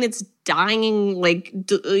like in its dying, like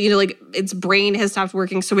its brain has stopped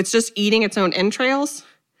working. So it's just eating its own entrails.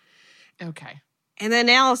 Okay. And then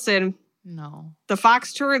Alison, no, the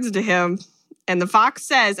fox turns to him and the fox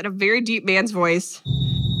says in a very deep man's voice,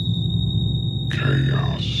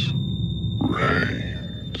 chaos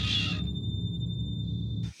reigns.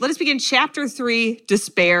 Let us begin chapter 3,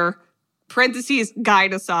 despair, parentheses,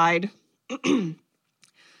 guide aside.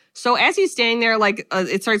 So as he's standing there,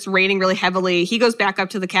 it starts raining really heavily. He goes back up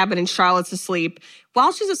to the cabin and Charlotte's asleep.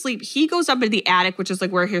 While she's asleep, he goes up into the attic, which is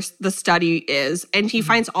where the study is, and he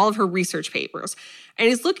finds all of her research papers. And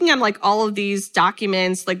he's looking on all of these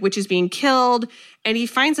documents, which is being killed, and he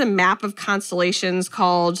finds a map of constellations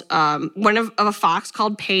called one of a fox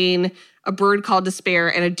called Pain, a bird called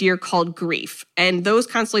Despair, and a deer called Grief. And those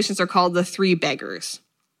constellations are called the Three Beggars.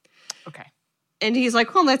 Okay. And he's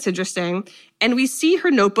like, well, that's interesting. And we see her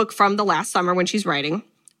notebook from the last summer when she's writing.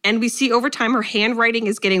 And we see over time her handwriting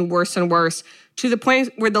is getting worse and worse to the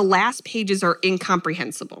point where the last pages are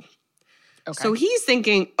incomprehensible. Okay. So he's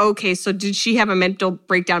thinking, okay, so did she have a mental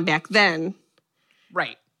breakdown back then?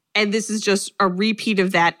 Right. And this is just a repeat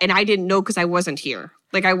of that. And I didn't know because I wasn't here.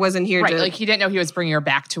 I wasn't here right, to... he didn't know he was bringing her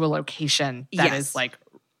back to a location that is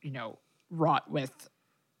wrought with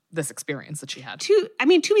this experience that she had. To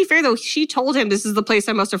be fair, though, she told him this is the place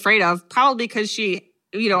I'm most afraid of, probably because she,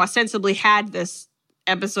 ostensibly had this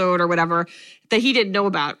episode or whatever that he didn't know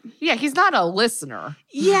about. Yeah, he's not a listener.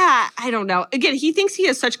 Yeah, I don't know. Again, he thinks he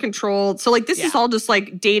has such control. So, this is all just,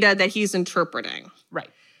 data that he's interpreting. Right.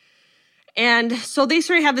 And so they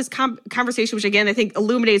sort of have this conversation, which, again, I think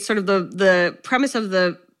illuminates sort of the premise of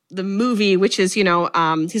the movie, which is, he's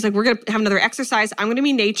like, we're going to have another exercise. I'm going to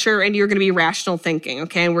be nature and you're going to be rational thinking,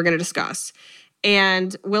 okay? And we're going to discuss.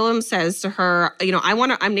 And Willem says to her,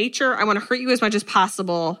 I'm nature. I want to hurt you as much as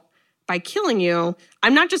possible by killing you.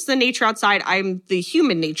 I'm not just the nature outside. I'm the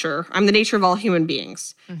human nature. I'm the nature of all human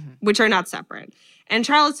beings, which are not separate. And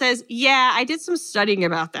Charlotte says, yeah, I did some studying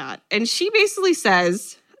about that. And she basically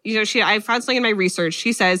says, I found something in my research.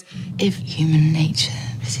 She says, if human nature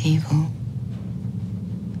is evil,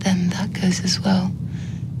 then that goes as well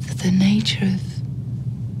for the nature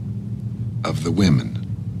of the women,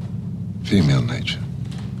 female nature.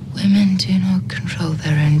 Women do not control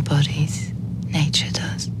their own bodies. Nature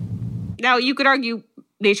does. Now, you could argue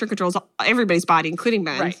nature controls everybody's body, including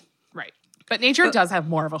men. Right. But nature does have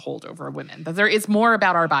more of a hold over women. That there is more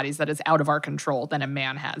about our bodies that is out of our control than a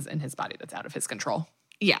man has in his body that's out of his control.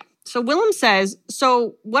 Yeah. So Willem says,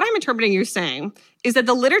 so what I'm interpreting you're saying is that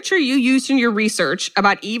the literature you used in your research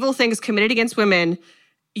about evil things committed against women,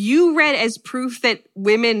 you read as proof that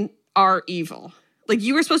women are evil.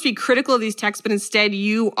 You were supposed to be critical of these texts, but instead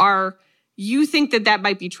you think that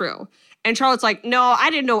might be true. And Charlotte's like, no, I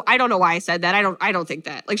didn't know. I don't know why I said that. I don't think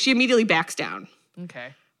that. She immediately backs down. Okay.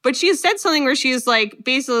 But she has said something where she is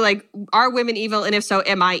basically are women evil? And if so,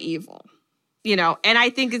 am I evil? And I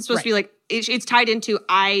think it's supposed to be it's tied into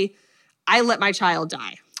I let my child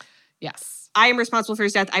die. Yes. I am responsible for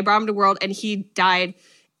his death. I brought him to the world and he died.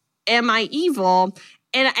 Am I evil?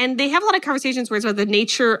 And they have a lot of conversations where it's about the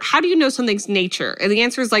nature. How do you know something's nature? And the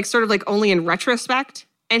answer is only in retrospect.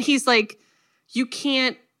 And he's like, you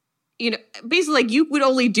can't, basically you would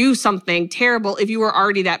only do something terrible if you were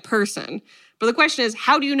already that person. But the question is,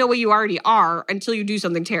 how do you know what you already are until you do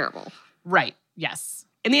something terrible? Right. Yes.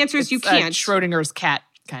 And the answer is you can't. Schrodinger's cat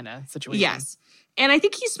kind of situation. Yes. And I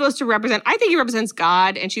think he's supposed to I think he represents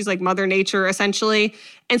God, and she's Mother Nature, essentially.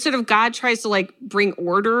 And sort of God tries to bring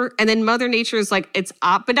order, and then Mother Nature is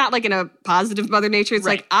but not in a positive Mother Nature. It's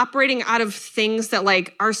operating out of things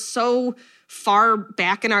that are so far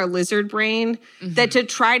back in our lizard brain that to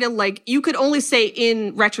try to you could only say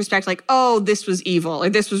in retrospect, oh, this was evil or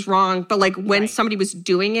this was wrong. But when somebody was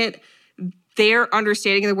doing it, their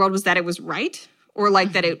understanding of the world was that it was right. Or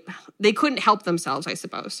that they couldn't help themselves, I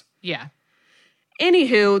suppose. Yeah.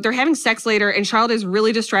 Anywho, they're having sex later, and Charlotte is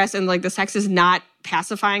really distressed, and the sex is not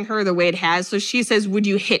pacifying her the way it has. So she says, would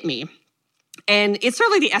you hit me? And it's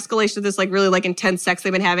sort of the escalation of this really intense sex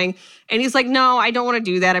they've been having. And he's like, no, I don't want to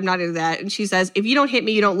do that. I'm not into that. And she says, if you don't hit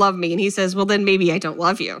me, you don't love me. And he says, well, then maybe I don't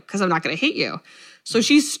love you because I'm not going to hit you. So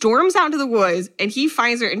she storms out into the woods, and he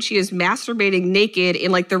finds her, and she is masturbating naked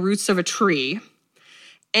in the roots of a tree.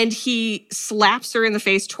 And he slaps her in the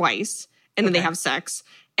face twice, and then they have sex.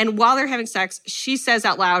 And while they're having sex, she says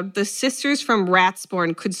out loud, the sisters from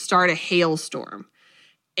Ratsborn could start a hailstorm.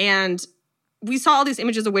 And we saw all these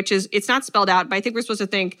images of witches. It's not spelled out, but I think we're supposed to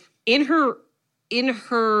think in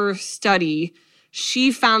her study,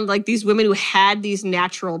 she found like these women who had these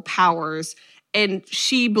natural powers, and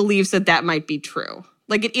she believes that might be true.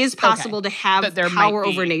 Like it is possible to have power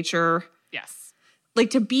over nature. Yes. Like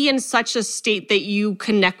to be in such a state that you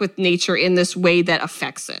connect with nature in this way that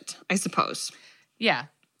affects it, I suppose. Yeah.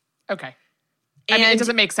 Okay. I mean, it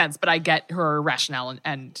doesn't make sense, but I get her rationale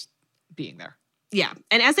and being there. Yeah.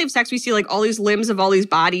 And as they have sex, we see like all these limbs of all these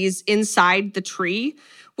bodies inside the tree,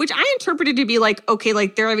 which I interpreted to be like, okay,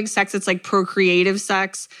 like they're having sex. It's like procreative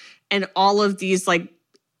sex. And all of these, like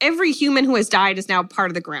every human who has died is now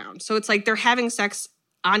part of the ground. So it's like they're having sex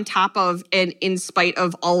on top of and in spite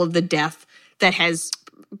of all of the death that has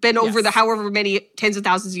been over the however many tens of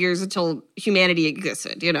thousands of years until humanity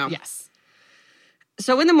existed, you know? Yes.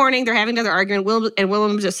 So in the morning, they're having another argument,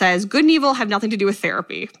 Willem just says, good and evil have nothing to do with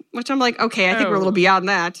therapy, which I'm like, okay, I think we're a little beyond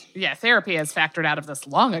that. Yeah, therapy has factored out of this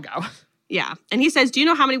long ago. Yeah. And he says, do you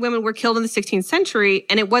know how many women were killed in the 16th century?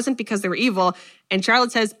 And it wasn't because they were evil. And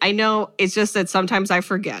Charlotte says, I know, it's just that sometimes I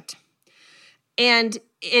forget. And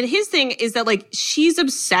his thing is that, like, she's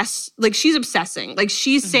obsessed, like, she's obsessing. Like,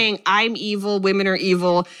 she's saying, I'm evil, women are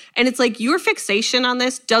evil. And it's like, your fixation on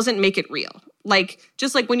this doesn't make it real. Like,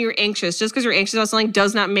 just like when you're anxious, just because you're anxious about something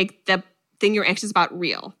does not make that thing you're anxious about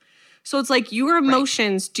real. So it's like your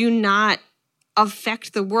emotions do not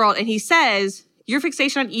affect the world. And he says, your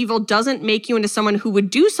fixation on evil doesn't make you into someone who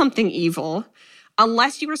would do something evil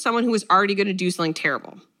unless you were someone who was already going to do something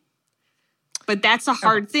terrible. But that's a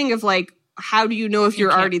hard thing of like, how do you know if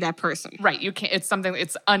you're already that person? Right. You can't. It's something,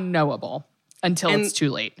 it's unknowable until it's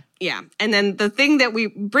too late. Yeah. And then the thing that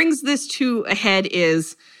brings this to a head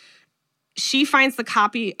is she finds the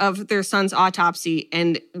copy of their son's autopsy,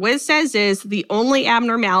 and what it says is the only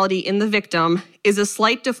abnormality in the victim is a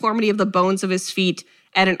slight deformity of the bones of his feet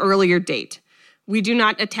at an earlier date. We do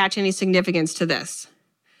not attach any significance to this.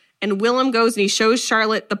 And Willem goes and he shows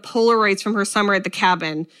Charlotte the Polaroids from her summer at the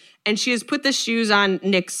cabin, and she has put the shoes on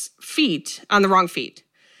Nick's feet, on the wrong feet.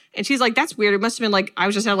 And she's like, that's weird. It must have been like, I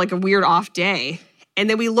was just having like a weird off day. And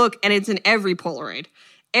then we look, and it's in every Polaroid.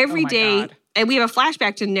 Every day. God. And we have a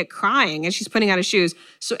flashback to Nick crying as she's putting on his shoes.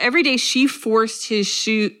 So every day she forced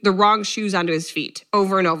the wrong shoes onto his feet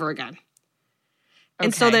over and over again.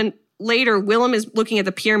 And so then later, Willem is looking at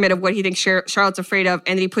the pyramid of what he thinks Charlotte's afraid of,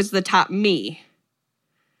 and then he puts at the top me,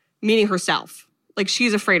 meaning herself. Like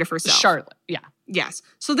she's afraid of herself. Charlotte, yeah. Yes.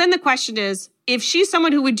 So then the question is, if she's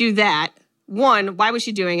someone who would do that, 1, why was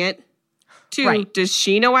she doing it? 2, does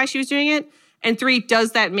she know why she was doing it? And 3,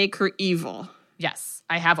 does that make her evil? Yes.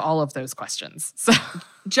 I have all of those questions. So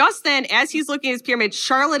just then, as he's looking at his pyramid,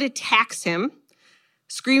 Charlotte attacks him,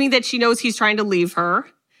 screaming that she knows he's trying to leave her.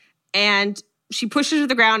 And she pushes her to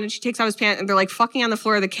the ground and she takes off his pants, and they're like fucking on the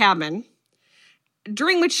floor of the cabin.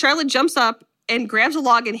 During which Charlotte jumps up and grabs a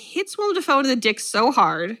log and hits Willem Dafoe in the dick so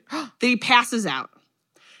hard that he passes out.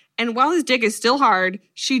 And while his dick is still hard,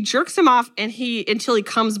 she jerks him off until he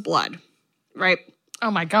comes blood. Right?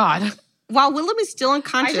 Oh my God. While Willem is still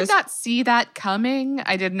unconscious. I did not see that coming.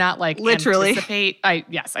 I did not literally anticipate. I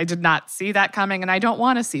did not see that coming, and I don't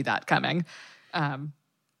want to see that coming.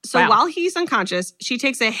 While he's unconscious, she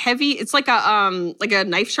takes a heavy, it's like a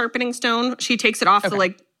knife sharpening stone. She takes it off the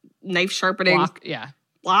like knife sharpening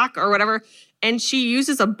block or whatever. And she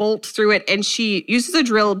uses a bolt through it, and she uses a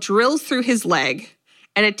drills through his leg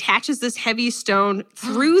and attaches this heavy stone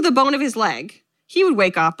through the bone of his leg. He would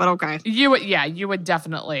wake up, but okay. You would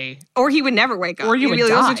definitely. Or he would never wake up. Or you would die.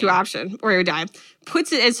 Those are 2 options. Or he would die.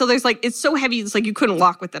 Puts it, and so there's like, it's so heavy, it's like you couldn't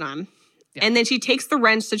walk with it on. Yeah. And then she takes the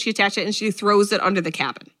wrench that she attached it, and she throws it under the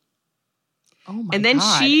cabin. Oh my God. And then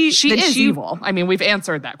God. She is evil. I mean, we've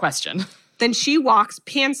answered that question. Then she walks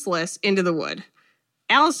pantsless into the wood.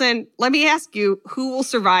 Alison, let me ask you, who will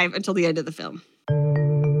survive until the end of the film?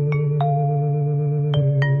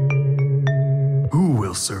 Who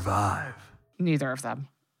will survive? Neither of them.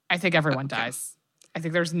 I think everyone dies. I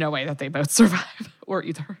think there's no way that they both survive or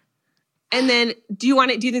either. And then do you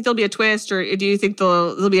think there'll be a twist, or do you think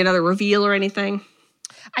there'll be another reveal or anything?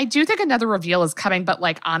 I do think another reveal is coming, but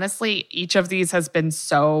like honestly, each of these has been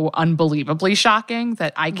so unbelievably shocking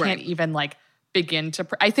that I can't even like begin to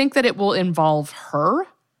I think that it will involve her.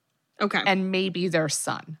 Okay. And maybe their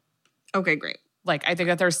son. Okay, great. Like I think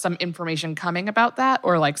that there's some information coming about that,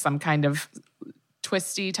 or like some kind of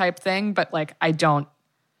twisty type thing, but like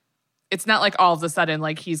it's not like all of a sudden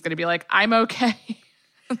like he's gonna be like, I'm okay.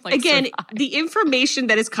 Like, again, survive. The information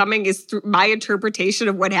that is coming is through my interpretation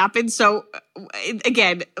of what happened. So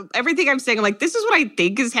again, everything I'm saying, like, this is what I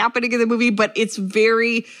think is happening in the movie, but it's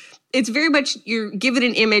very much you're given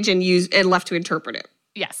an image and left to interpret it.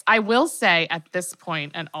 Yes, I will say at this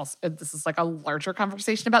point, and also this is like a larger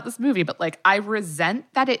conversation about this movie, but like I resent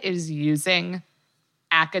that it is using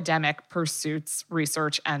academic pursuits,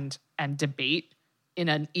 research, and debate in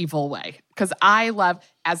an evil way. Because I love,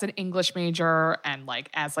 as an English major and like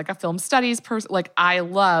as like a film studies person, like I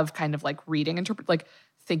love kind of like reading, like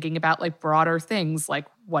thinking about like broader things, like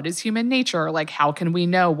what is human nature? Like how can we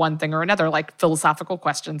know one thing or another? Like philosophical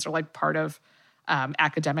questions are like part of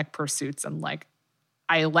academic pursuits, and like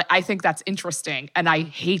I think that's interesting, and I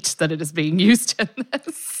hate that it is being used in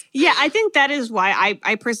this. Yeah, I think that is why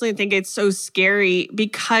I personally think it's so scary,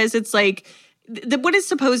 because it's like what it's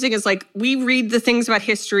supposing is like we read the things about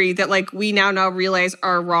history that like we now realize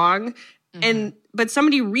are wrong, but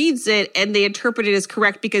somebody reads it and they interpret it as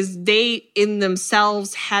correct because they in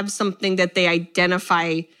themselves have something that they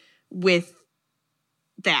identify with.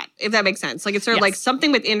 That, if that makes sense. Like it's sort of like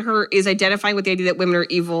something within her is identifying with the idea that women are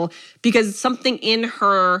evil because something in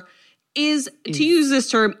her is, to use this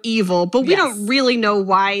term, evil, but we don't really know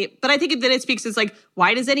why. But I think that it speaks, it's like,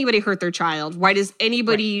 why does anybody hurt their child? Why does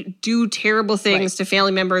anybody do terrible things to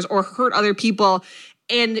family members or hurt other people?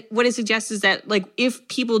 And what it suggests is that like if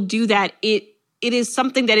people do that, it is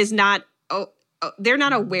something that is not, they're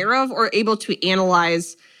not aware of or able to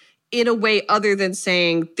analyze in a way other than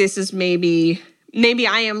saying, this is maybe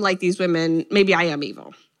I am like these women. Maybe I am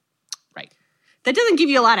evil. Right. That doesn't give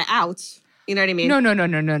you a lot of outs. You know what I mean?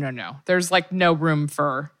 No. There's like no room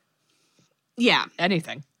for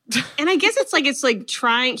anything. And I guess it's like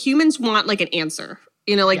trying, humans want like an answer,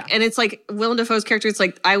 you know, like, and it's like Willem Dafoe's character. It's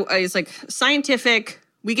like, it's like scientific.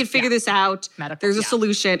 We can figure this out. Medical, there's a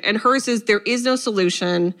solution. And hers is, there is no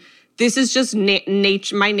solution. This is just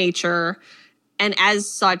my nature. And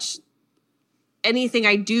as such, anything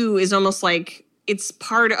I do is almost like, it's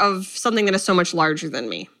part of something that is so much larger than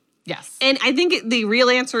me. Yes. And I think the real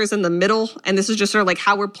answer is in the middle. And this is just sort of like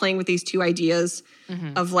how we're playing with these two ideas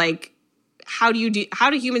of like, how do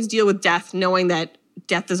humans deal with death knowing that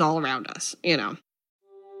death is all around us, you know?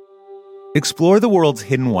 Explore the world's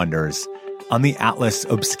hidden wonders on the Atlas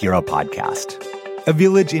Obscura podcast. A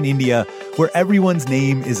village in India where everyone's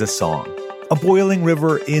name is a song. A boiling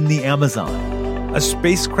river in the Amazon. A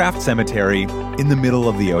spacecraft cemetery in the middle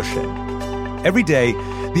of the ocean. Every day,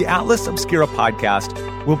 the Atlas Obscura podcast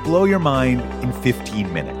will blow your mind in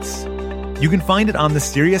 15 minutes. You can find it on the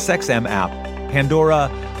SiriusXM app,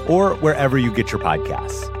 Pandora, or wherever you get your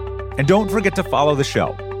podcasts. And don't forget to follow the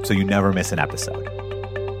show so you never miss an episode.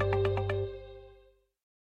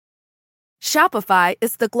 Shopify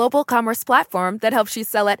is the global commerce platform that helps you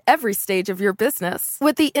sell at every stage of your business.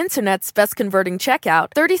 With the internet's best converting checkout,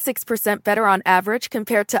 36% better on average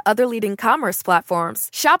compared to other leading commerce platforms,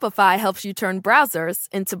 Shopify helps you turn browsers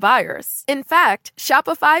into buyers. In fact,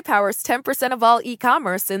 Shopify powers 10% of all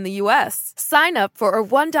e-commerce in the U.S. Sign up for a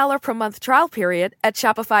 $1 per month trial period at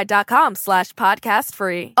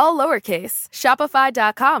shopify.com/podcastfree. All lowercase,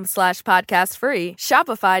 shopify.com/podcastfree,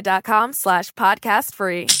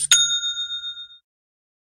 shopify.com/podcastfree.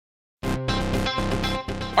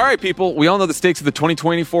 All right, people, we all know the stakes of the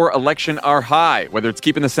 2024 election are high, whether it's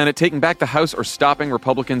keeping the Senate, taking back the House, or stopping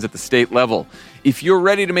Republicans at the state level. If you're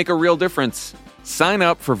ready to make a real difference, sign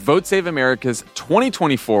up for Vote Save America's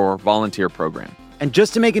 2024 volunteer program. And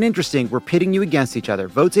just to make it interesting, we're pitting you against each other.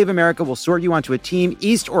 Vote Save America will sort you onto a team,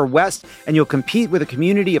 east or west, and you'll compete with a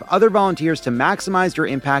community of other volunteers to maximize your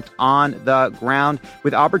impact on the ground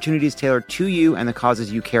with opportunities tailored to you and the causes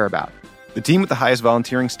you care about. The team with the highest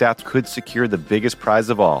volunteering stats could secure the biggest prize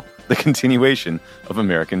of all, the continuation of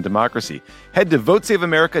American democracy. Head to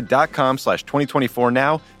votesaveamerica.com/2024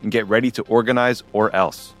 now and get ready to organize or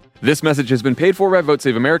else. This message has been paid for by Vote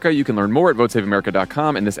Save America. You can learn more at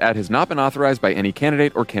votesaveamerica.com, and this ad has not been authorized by any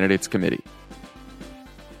candidate or candidates committee.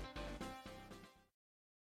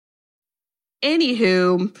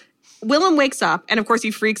 Anywho, Willem wakes up, and of course he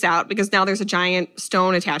freaks out because now there's a giant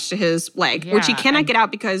stone attached to his leg, which he cannot get out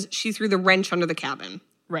because she threw the wrench under the cabin.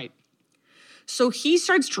 Right. So he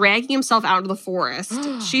starts dragging himself out of the forest.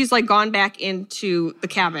 She's like gone back into the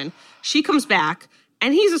cabin. She comes back,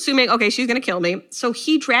 and he's assuming, okay, she's going to kill me. So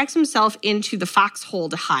he drags himself into the foxhole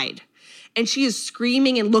to hide. And she is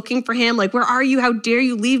screaming and looking for him, like, where are you? How dare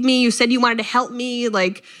you leave me? You said you wanted to help me.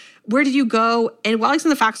 Like, where did you go? And while he's in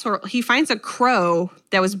the foxhole, he finds a crow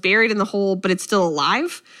that was buried in the hole, but it's still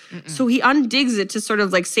alive. So he undigs it to sort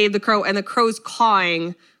of like save the crow, and the crow's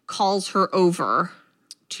cawing calls her over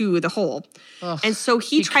to the hole. Ugh, and so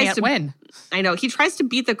he tries to win. I know. He tries to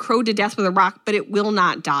beat the crow to death with a rock, but it will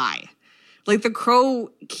not die. Like the crow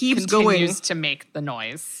keeps Continues going to make the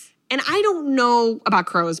noise. And I don't know about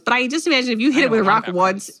crows, but I just imagine if you hit it with a rock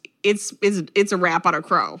once, it's a wrap on a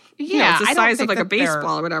crow. Yeah, it's the size of like a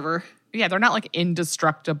baseball or whatever. Yeah, they're not like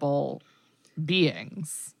indestructible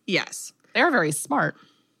beings. Yes. They're very smart.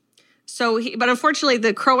 So, but unfortunately,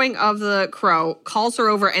 the crowing of the crow calls her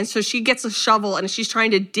over, and so she gets a shovel, and she's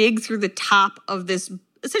trying to dig through the top of this,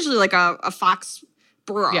 essentially like a fox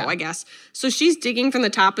burrow, I guess. So she's digging from the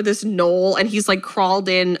top of this knoll, and he's like crawled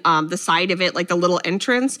in the side of it, like the little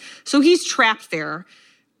entrance. So he's trapped there.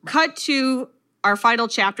 Cut to our final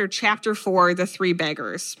chapter, chapter 4, The Three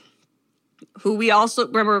Beggars, who we also,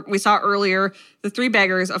 remember, we saw earlier, the three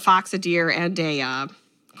beggars, a fox, a deer, and a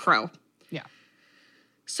crow.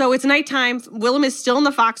 So it's nighttime. Willem is still in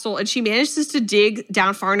the foxhole, and she manages to dig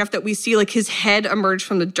down far enough that we see like his head emerge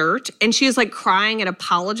from the dirt. And she is like crying and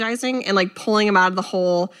apologizing and like pulling him out of the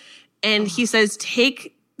hole. And he says,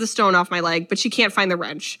 take the stone off my leg, but she can't find the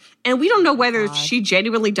wrench. And we don't know whether she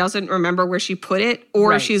genuinely doesn't remember where she put it,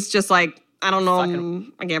 or she's just like, I don't know.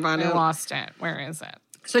 I gave on it. I lost it. Where is it?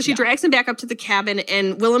 So she drags him back up to the cabin,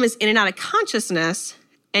 and Willem is in and out of consciousness.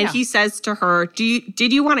 And he says to her,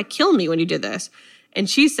 did you want to kill me when you did this? And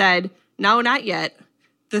she said, no, not yet.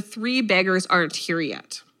 The three beggars aren't here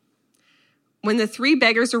yet. When the three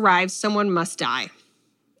beggars arrive, someone must die.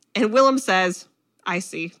 And Willem says, I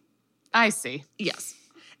see. I see. Yes.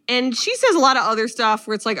 And she says a lot of other stuff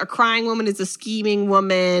where it's like a crying woman is a scheming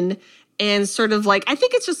woman. And sort of like, I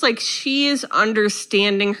think it's just like she is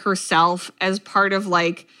understanding herself as part of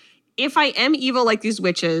like, if I am evil like these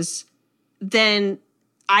witches, then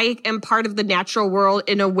I am part of the natural world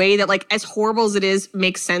in a way that, like, as horrible as it is,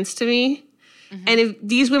 makes sense to me. Mm-hmm. And if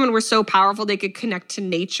these women were so powerful they could connect to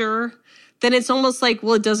nature, then it's almost like,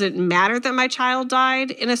 well, it doesn't matter that my child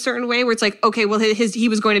died in a certain way, where it's like, okay, well, he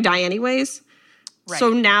was going to die anyways. Right.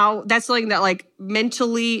 So now that's something that, like,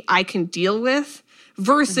 mentally I can deal with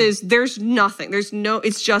versus there's nothing.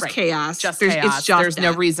 It's just chaos. There's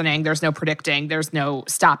no reasoning. There's no predicting. There's no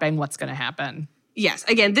stopping what's going to happen. Yes.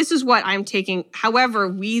 Again, this is what I'm taking. However,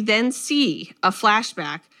 we then see a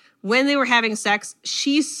flashback. When they were having sex,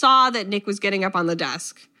 she saw that Nick was getting up on the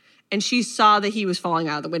desk, and she saw that he was falling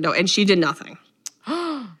out of the window, and she did nothing.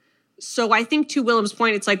 So I think to Willem's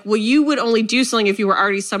point, it's like, well, you would only do something if you were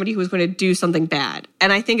already somebody who was going to do something bad.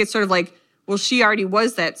 And I think it's sort of like, well, she already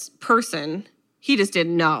was that person. He just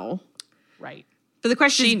didn't know. Right. But the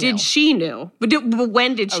question is, did she know? But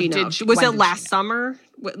when did she know? Was it last summer?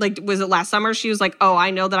 Like, was it last summer? She was like, oh,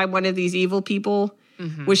 I know that I'm one of these evil people.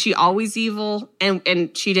 Mm-hmm. Was she always evil?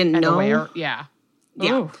 And she didn't know? Aware? Yeah.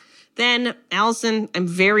 Yeah. Ooh. Then Alison, I'm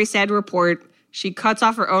very sad to report, she cuts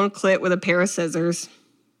off her own clit with a pair of scissors.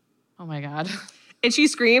 Oh, my God. And she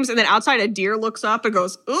screams, and then outside a deer looks up and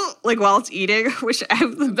goes, ooh, like while it's eating. Which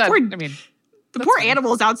the poor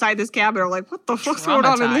animals outside this cabin are like, what the fuck's going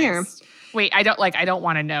on in there? Wait, I don't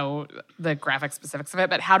want to know the graphic specifics of it,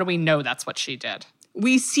 but how do we know that's what she did?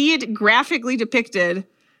 We see it graphically depicted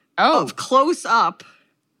of close up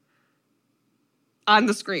on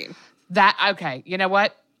the screen. Okay, you know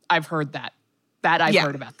what? I've heard that. I've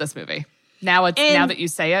heard about this movie. Now that you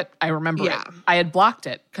say it, I remember it. I had blocked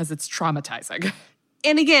it because it's traumatizing.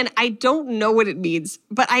 And again, I don't know what it means,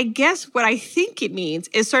 but I guess what I think it means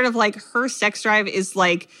is sort of like her sex drive is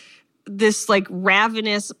like this like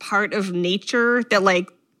ravenous part of nature that like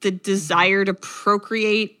the desire to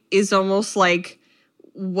procreate is almost like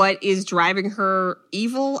what is driving her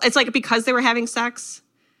evil. It's like because they were having sex,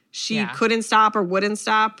 she couldn't stop or wouldn't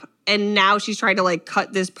stop. And now she's trying to like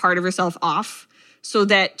cut this part of herself off so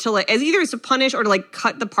that to like, as either to punish or to like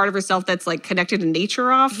cut the part of herself that's like connected to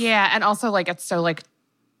nature off. Yeah. And also like, it's so like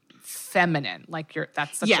feminine. Like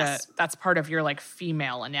that's part of your like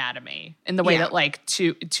female anatomy in the way that like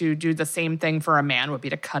to do the same thing for a man would be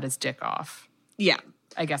to cut his dick off. Yeah.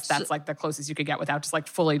 I guess that's like the closest you could get without just like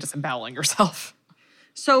fully disemboweling yourself.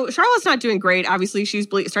 So Charlotte's not doing great. Obviously, she's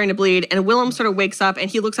starting to bleed. And Willem sort of wakes up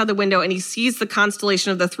and he looks out the window and he sees the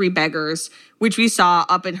constellation of the three beggars, which we saw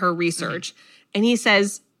up in her research. Mm-hmm. And he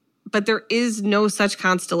says, but there is no such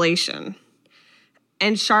constellation.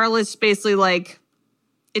 And Charlotte's basically like,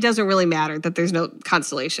 it doesn't really matter that there's no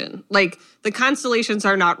constellation. Like, the constellations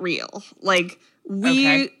are not real. Like,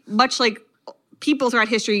 much like people throughout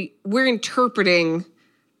history, we're interpreting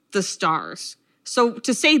the stars. So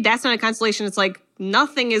to say that's not a constellation, it's like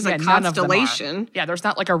nothing is a constellation. Yeah, there's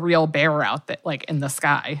not like a real bear out that like in the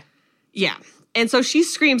sky. Yeah. And so she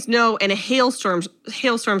screams no, and a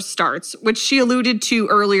hailstorm starts, which she alluded to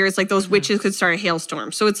earlier. It's like those witches could start a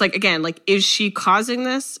hailstorm. So it's like, again, like, is she causing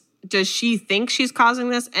this? Does she think she's causing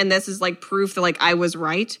this? And this is like proof that like I was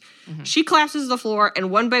right. Mm-hmm. She collapses to the floor, and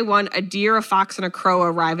one by one, a deer, a fox, and a crow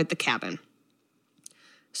arrive at the cabin.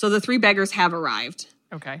 So the 3 beggars have arrived.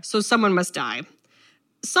 Okay. So someone must die.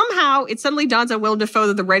 Somehow, it suddenly dawns on Willem Dafoe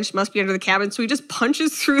that the wrench must be under the cabin, so he just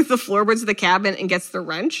punches through the floorboards of the cabin and gets the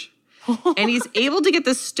wrench. And he's able to get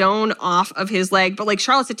the stone off of his leg, but, like,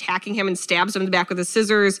 Charlotte's attacking him and stabs him in the back with the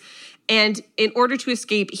scissors. And in order to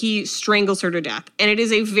escape, he strangles her to death. And it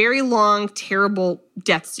is a very long, terrible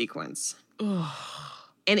death sequence.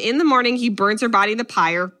 And in the morning, he burns her body in the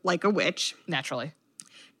pyre like a witch. Naturally.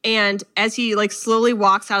 And as he, like, slowly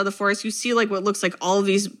walks out of the forest, you see, like, what looks like all of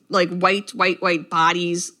these, like, white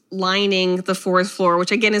bodies lining the forest floor,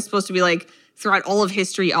 which, again, is supposed to be, like, throughout all of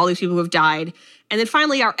history, all these people who have died. And then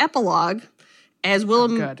finally, our epilogue, as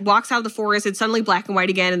Willem walks out of the forest, it's suddenly black and white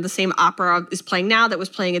again, and the same opera is playing now that was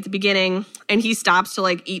playing at the beginning. And he stops to,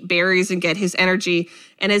 like, eat berries and get his energy.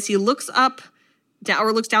 And as he looks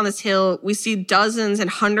looks down this hill, we see dozens and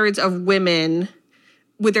hundreds of women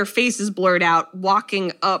with their faces blurred out,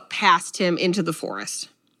 walking up past him into the forest.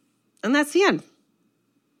 And that's the end.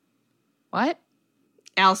 What?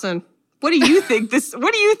 Alison, what do you think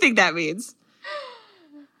that means?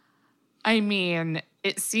 I mean,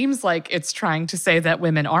 it seems like it's trying to say that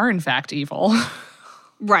women are in fact evil.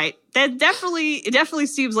 Right. It definitely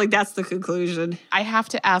seems like that's the conclusion. I have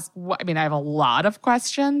to ask, I have a lot of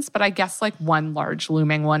questions, but I guess like one large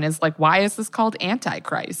looming one is like, why is this called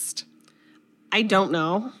Antichrist? I don't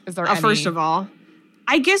know. Is there First of all,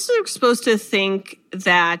 I guess we're supposed to think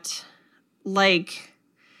that, like,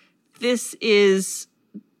 this is,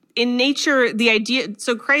 in nature, the idea,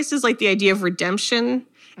 so Christ is like the idea of redemption.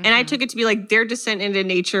 Mm-hmm. And I took it to be like their descent into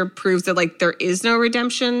nature proves that, like, there is no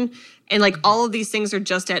redemption. And, like, all of these things are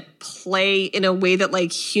just at play in a way that,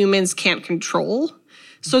 like, humans can't control.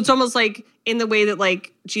 So it's almost like in the way that,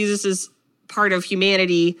 like, Jesus is part of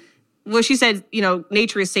humanity. Well, she said, you know,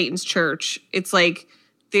 nature is Satan's church. It's like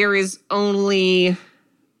there is only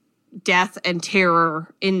death and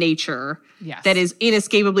terror in nature that is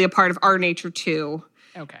inescapably a part of our nature too.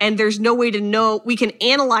 Okay. And there's no way to know. We can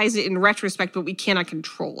analyze it in retrospect, but we cannot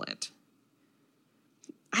control it.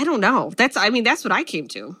 I don't know. That's what I came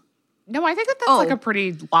to. No, I think that's like a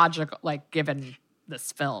pretty logical, like, given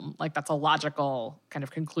this film, like, that's a logical kind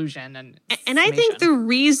of conclusion. And I think the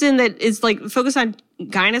reason that is, like, focused on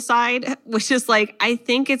gynocide, which is, like, I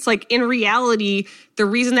think it's, like, in reality, the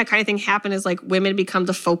reason that kind of thing happened is, like, women become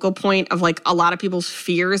the focal point of, like, a lot of people's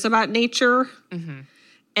fears about nature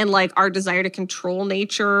and, like, our desire to control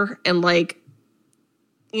nature and, like,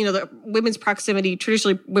 you know,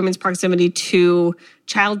 traditionally women's proximity to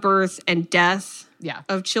childbirth and death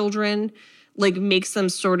of children, like, makes them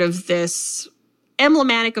sort of this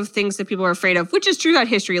emblematic of things that people are afraid of, which is true throughout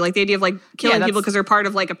history. Like, the idea of, like, killing people because they're part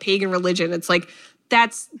of, like, a pagan religion. It's like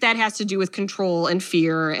that has to do with control and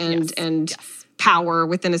fear and power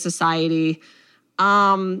within a society. So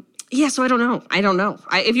I don't know.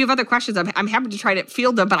 If you have other questions, I'm happy to try to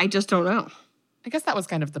field them, but I just don't know. I guess that was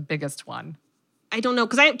kind of the biggest one. I don't know,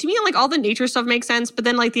 because to me, like, all the nature stuff makes sense, but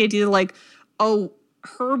then, like, the idea of, like, him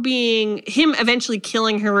eventually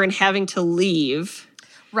killing her and having to leave.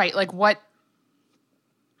 Right, like, what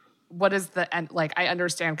is the end? Like, I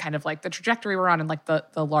understand kind of, like, the trajectory we're on and, like, the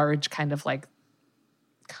large kind of, like,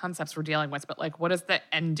 concepts we're dealing with, but, like, what does the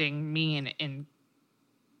ending mean in,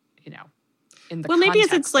 you know, in the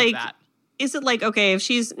context it's like, of that? Is it like, okay, if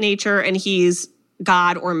she's nature and he's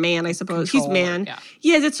God or man, I suppose. He's man.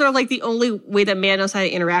 Yeah, it's sort of like the only way that man knows how to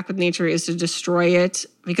interact with nature is to destroy it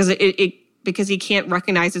because because he can't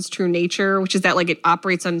recognize its true nature, which is that, like, it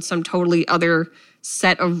operates on some totally other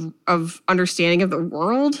set of understanding of the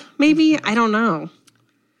world, maybe? I don't know.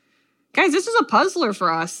 Guys, this is a puzzler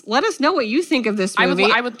for us. Let us know what you think of this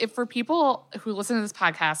movie. I would, if for people who listen to this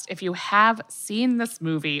podcast, if you have seen this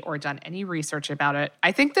movie or done any research about it,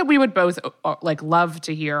 I think that we would both, like, love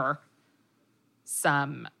to hear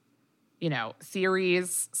some, you know,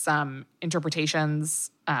 theories, some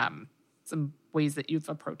interpretations, some ways that you've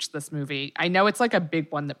approached this movie. I know it's, like, a big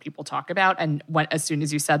one that people talk about, and as soon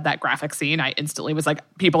as you said that graphic scene, I instantly was like,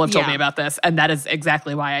 people have told me about this, and that is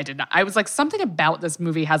exactly why I did not. I was like, something about this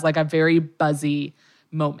movie has, like, a very buzzy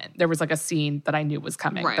moment. There was, like, a scene that I knew was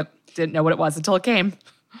coming, but didn't know what it was until it came.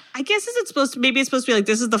 I guess it's supposed to be like,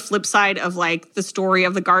 this is the flip side of, like, the story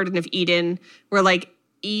of the Garden of Eden, where, like,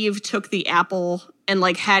 Eve took the apple and,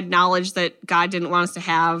 like, had knowledge that God didn't want us to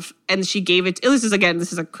have, and she gave it. This is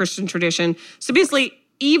a Christian tradition. So basically,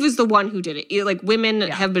 Eve is the one who did it. Like, women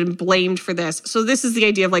have been blamed for this. So this is the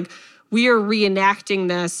idea of, like, we are reenacting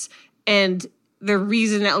this, and the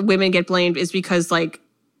reason that women get blamed is because, like,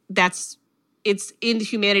 it's in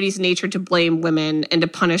humanity's nature to blame women and to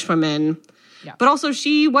punish women. Yeah. But also,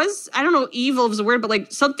 she was, I don't know, evil is a word, but,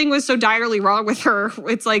 like, something was so direly wrong with her.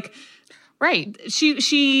 It's like, Right.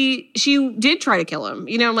 She did try to kill him.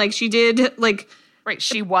 You know, like she did like. Right.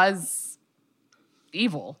 She was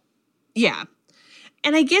evil. Yeah.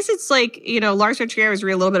 And I guess it's like, you know, Lars von Trier was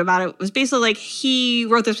reading a little bit about it. It was basically like he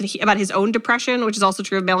wrote this about his own depression, which is also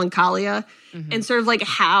true of melancholia. And sort of like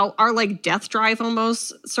how our like death drive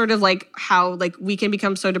almost, sort of like how like we can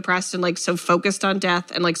become so depressed and like so focused on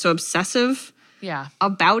death and like so obsessive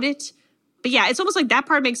about it. But yeah, it's almost like that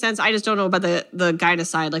part makes sense. I just don't know about the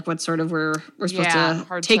gynocide, like what sort of we're supposed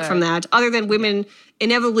to take from that, other than women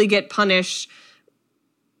inevitably get punished.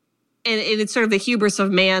 And it's sort of the hubris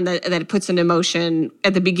of man that puts into motion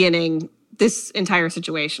at the beginning this entire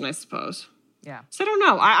situation, I suppose. Yeah. So I don't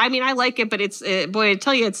know. I mean, I like it, but it's boy, I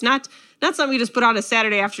tell you, it's not something you just put on a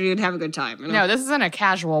Saturday afternoon and have a good time. You know? No, this isn't a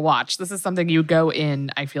casual watch. This is something you go in,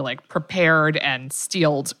 I feel like, prepared and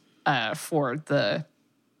steeled for the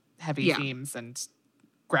heavy themes and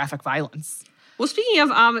graphic violence. Well, speaking of,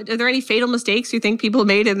 are there any fatal mistakes you think people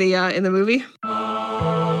made in the movie?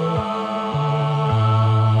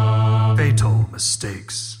 Fatal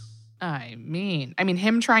mistakes. I mean,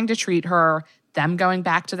 him trying to treat her, them going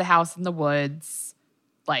back to the house in the woods,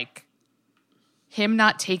 like him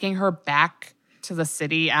not taking her back to the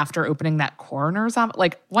city after opening that coroner's office.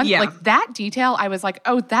 Like that detail, I was like,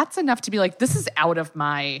 oh, that's enough to be like, this is out of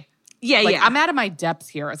my. I'm out of my depth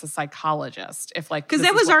here as a psychologist. If like, because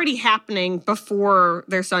that was already happening before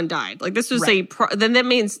their son died. Like this was then that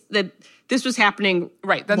means that this was happening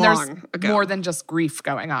then long there's ago. More than just grief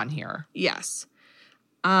going on here. Yes.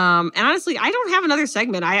 And honestly, I don't have another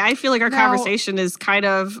segment. I feel like our conversation is kind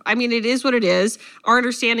of, I mean, it is what it is. Our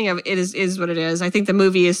understanding of it is what it is. I think the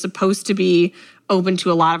movie is supposed to be open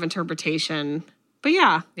to a lot of interpretation. But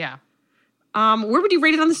yeah. Yeah. Where would you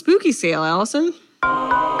rate it on the spooky scale, Allison?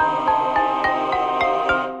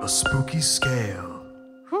 The spooky scale.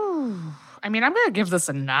 Whew. I mean, I'm going to give this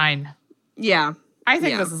a 9. Yeah. I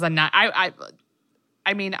think this is a 9. I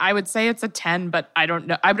mean, I would say it's a 10, but I don't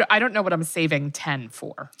know. I don't know what I'm saving 10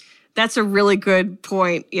 for. That's a really good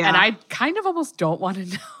point. Yeah. And I kind of almost don't want to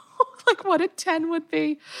know like what a 10 would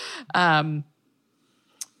be. I'm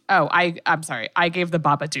sorry. I gave the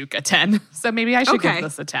Babadook a 10. So maybe I should give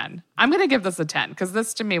this a 10. I'm going to give this a 10 because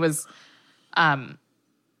this to me was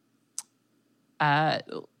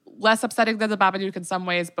less upsetting than the Babadook in some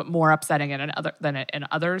ways, but more upsetting in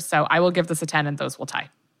others. So I will give this a 10 and those will tie.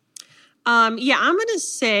 I'm going to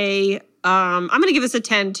say, I'm going to give this a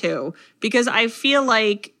 10 too, because I feel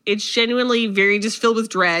like it's genuinely very just filled with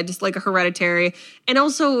dread, just like a Hereditary. And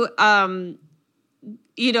also,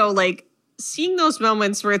 like seeing those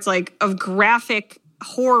moments where it's like of graphic,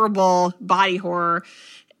 horrible body horror.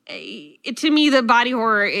 To me, the body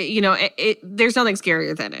horror, there's nothing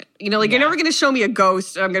scarier than it. You're never going to show me a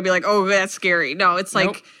ghost. And I'm going to be like, oh, that's scary. No, it's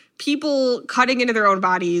like people cutting into their own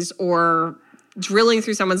bodies or drilling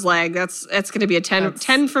through someone's leg. That's going to be a 10.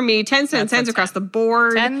 10 for me. 10 across the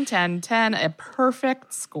board. 10, a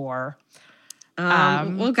perfect score.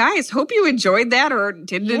 Well, guys, hope you enjoyed that or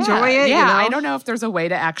didn't enjoy it. Yeah, I don't know if there's a way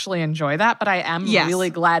to actually enjoy that, but I am really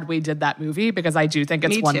glad we did that movie because I do think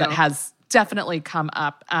it's one that has definitely come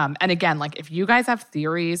up. And again, like if you guys have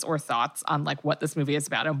theories or thoughts on like what this movie is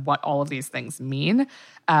about and what all of these things mean,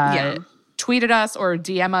 tweet at us or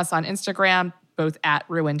DM us on Instagram, both at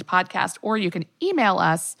Ruined Podcast, or you can email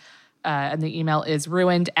us. And the email is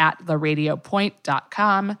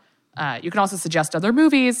ruined@theradiopoint.com. You can also suggest other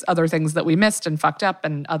movies, other things that we missed and fucked up,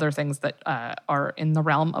 and other things that are in the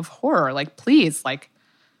realm of horror. Like, please,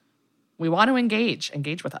 we want to engage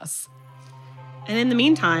with us. And in the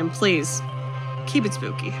meantime, please, keep it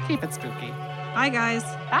spooky. Keep it spooky. Bye, guys.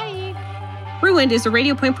 Bye. Ruined is a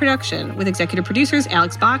Radio Point production with executive producers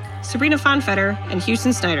Alex Bach, Sabrina Fonfetter, and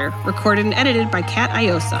Houston Snyder. Recorded and edited by Kat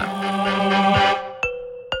Iosa.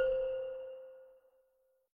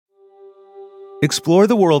 Explore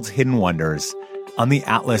the world's hidden wonders on the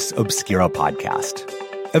Atlas Obscura podcast.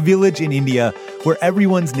 A village in India where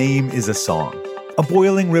everyone's name is a song. A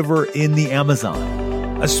boiling river in the Amazon.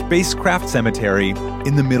 A spacecraft cemetery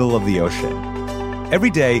in the middle of the ocean.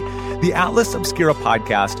 Every day, the Atlas Obscura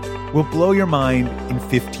podcast will blow your mind in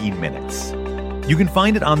 15 minutes. You can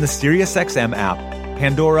find it on the SiriusXM app,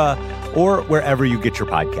 Pandora, or wherever you get your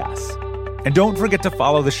podcasts. And don't forget to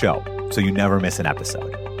follow the show so you never miss an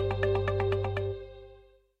episode.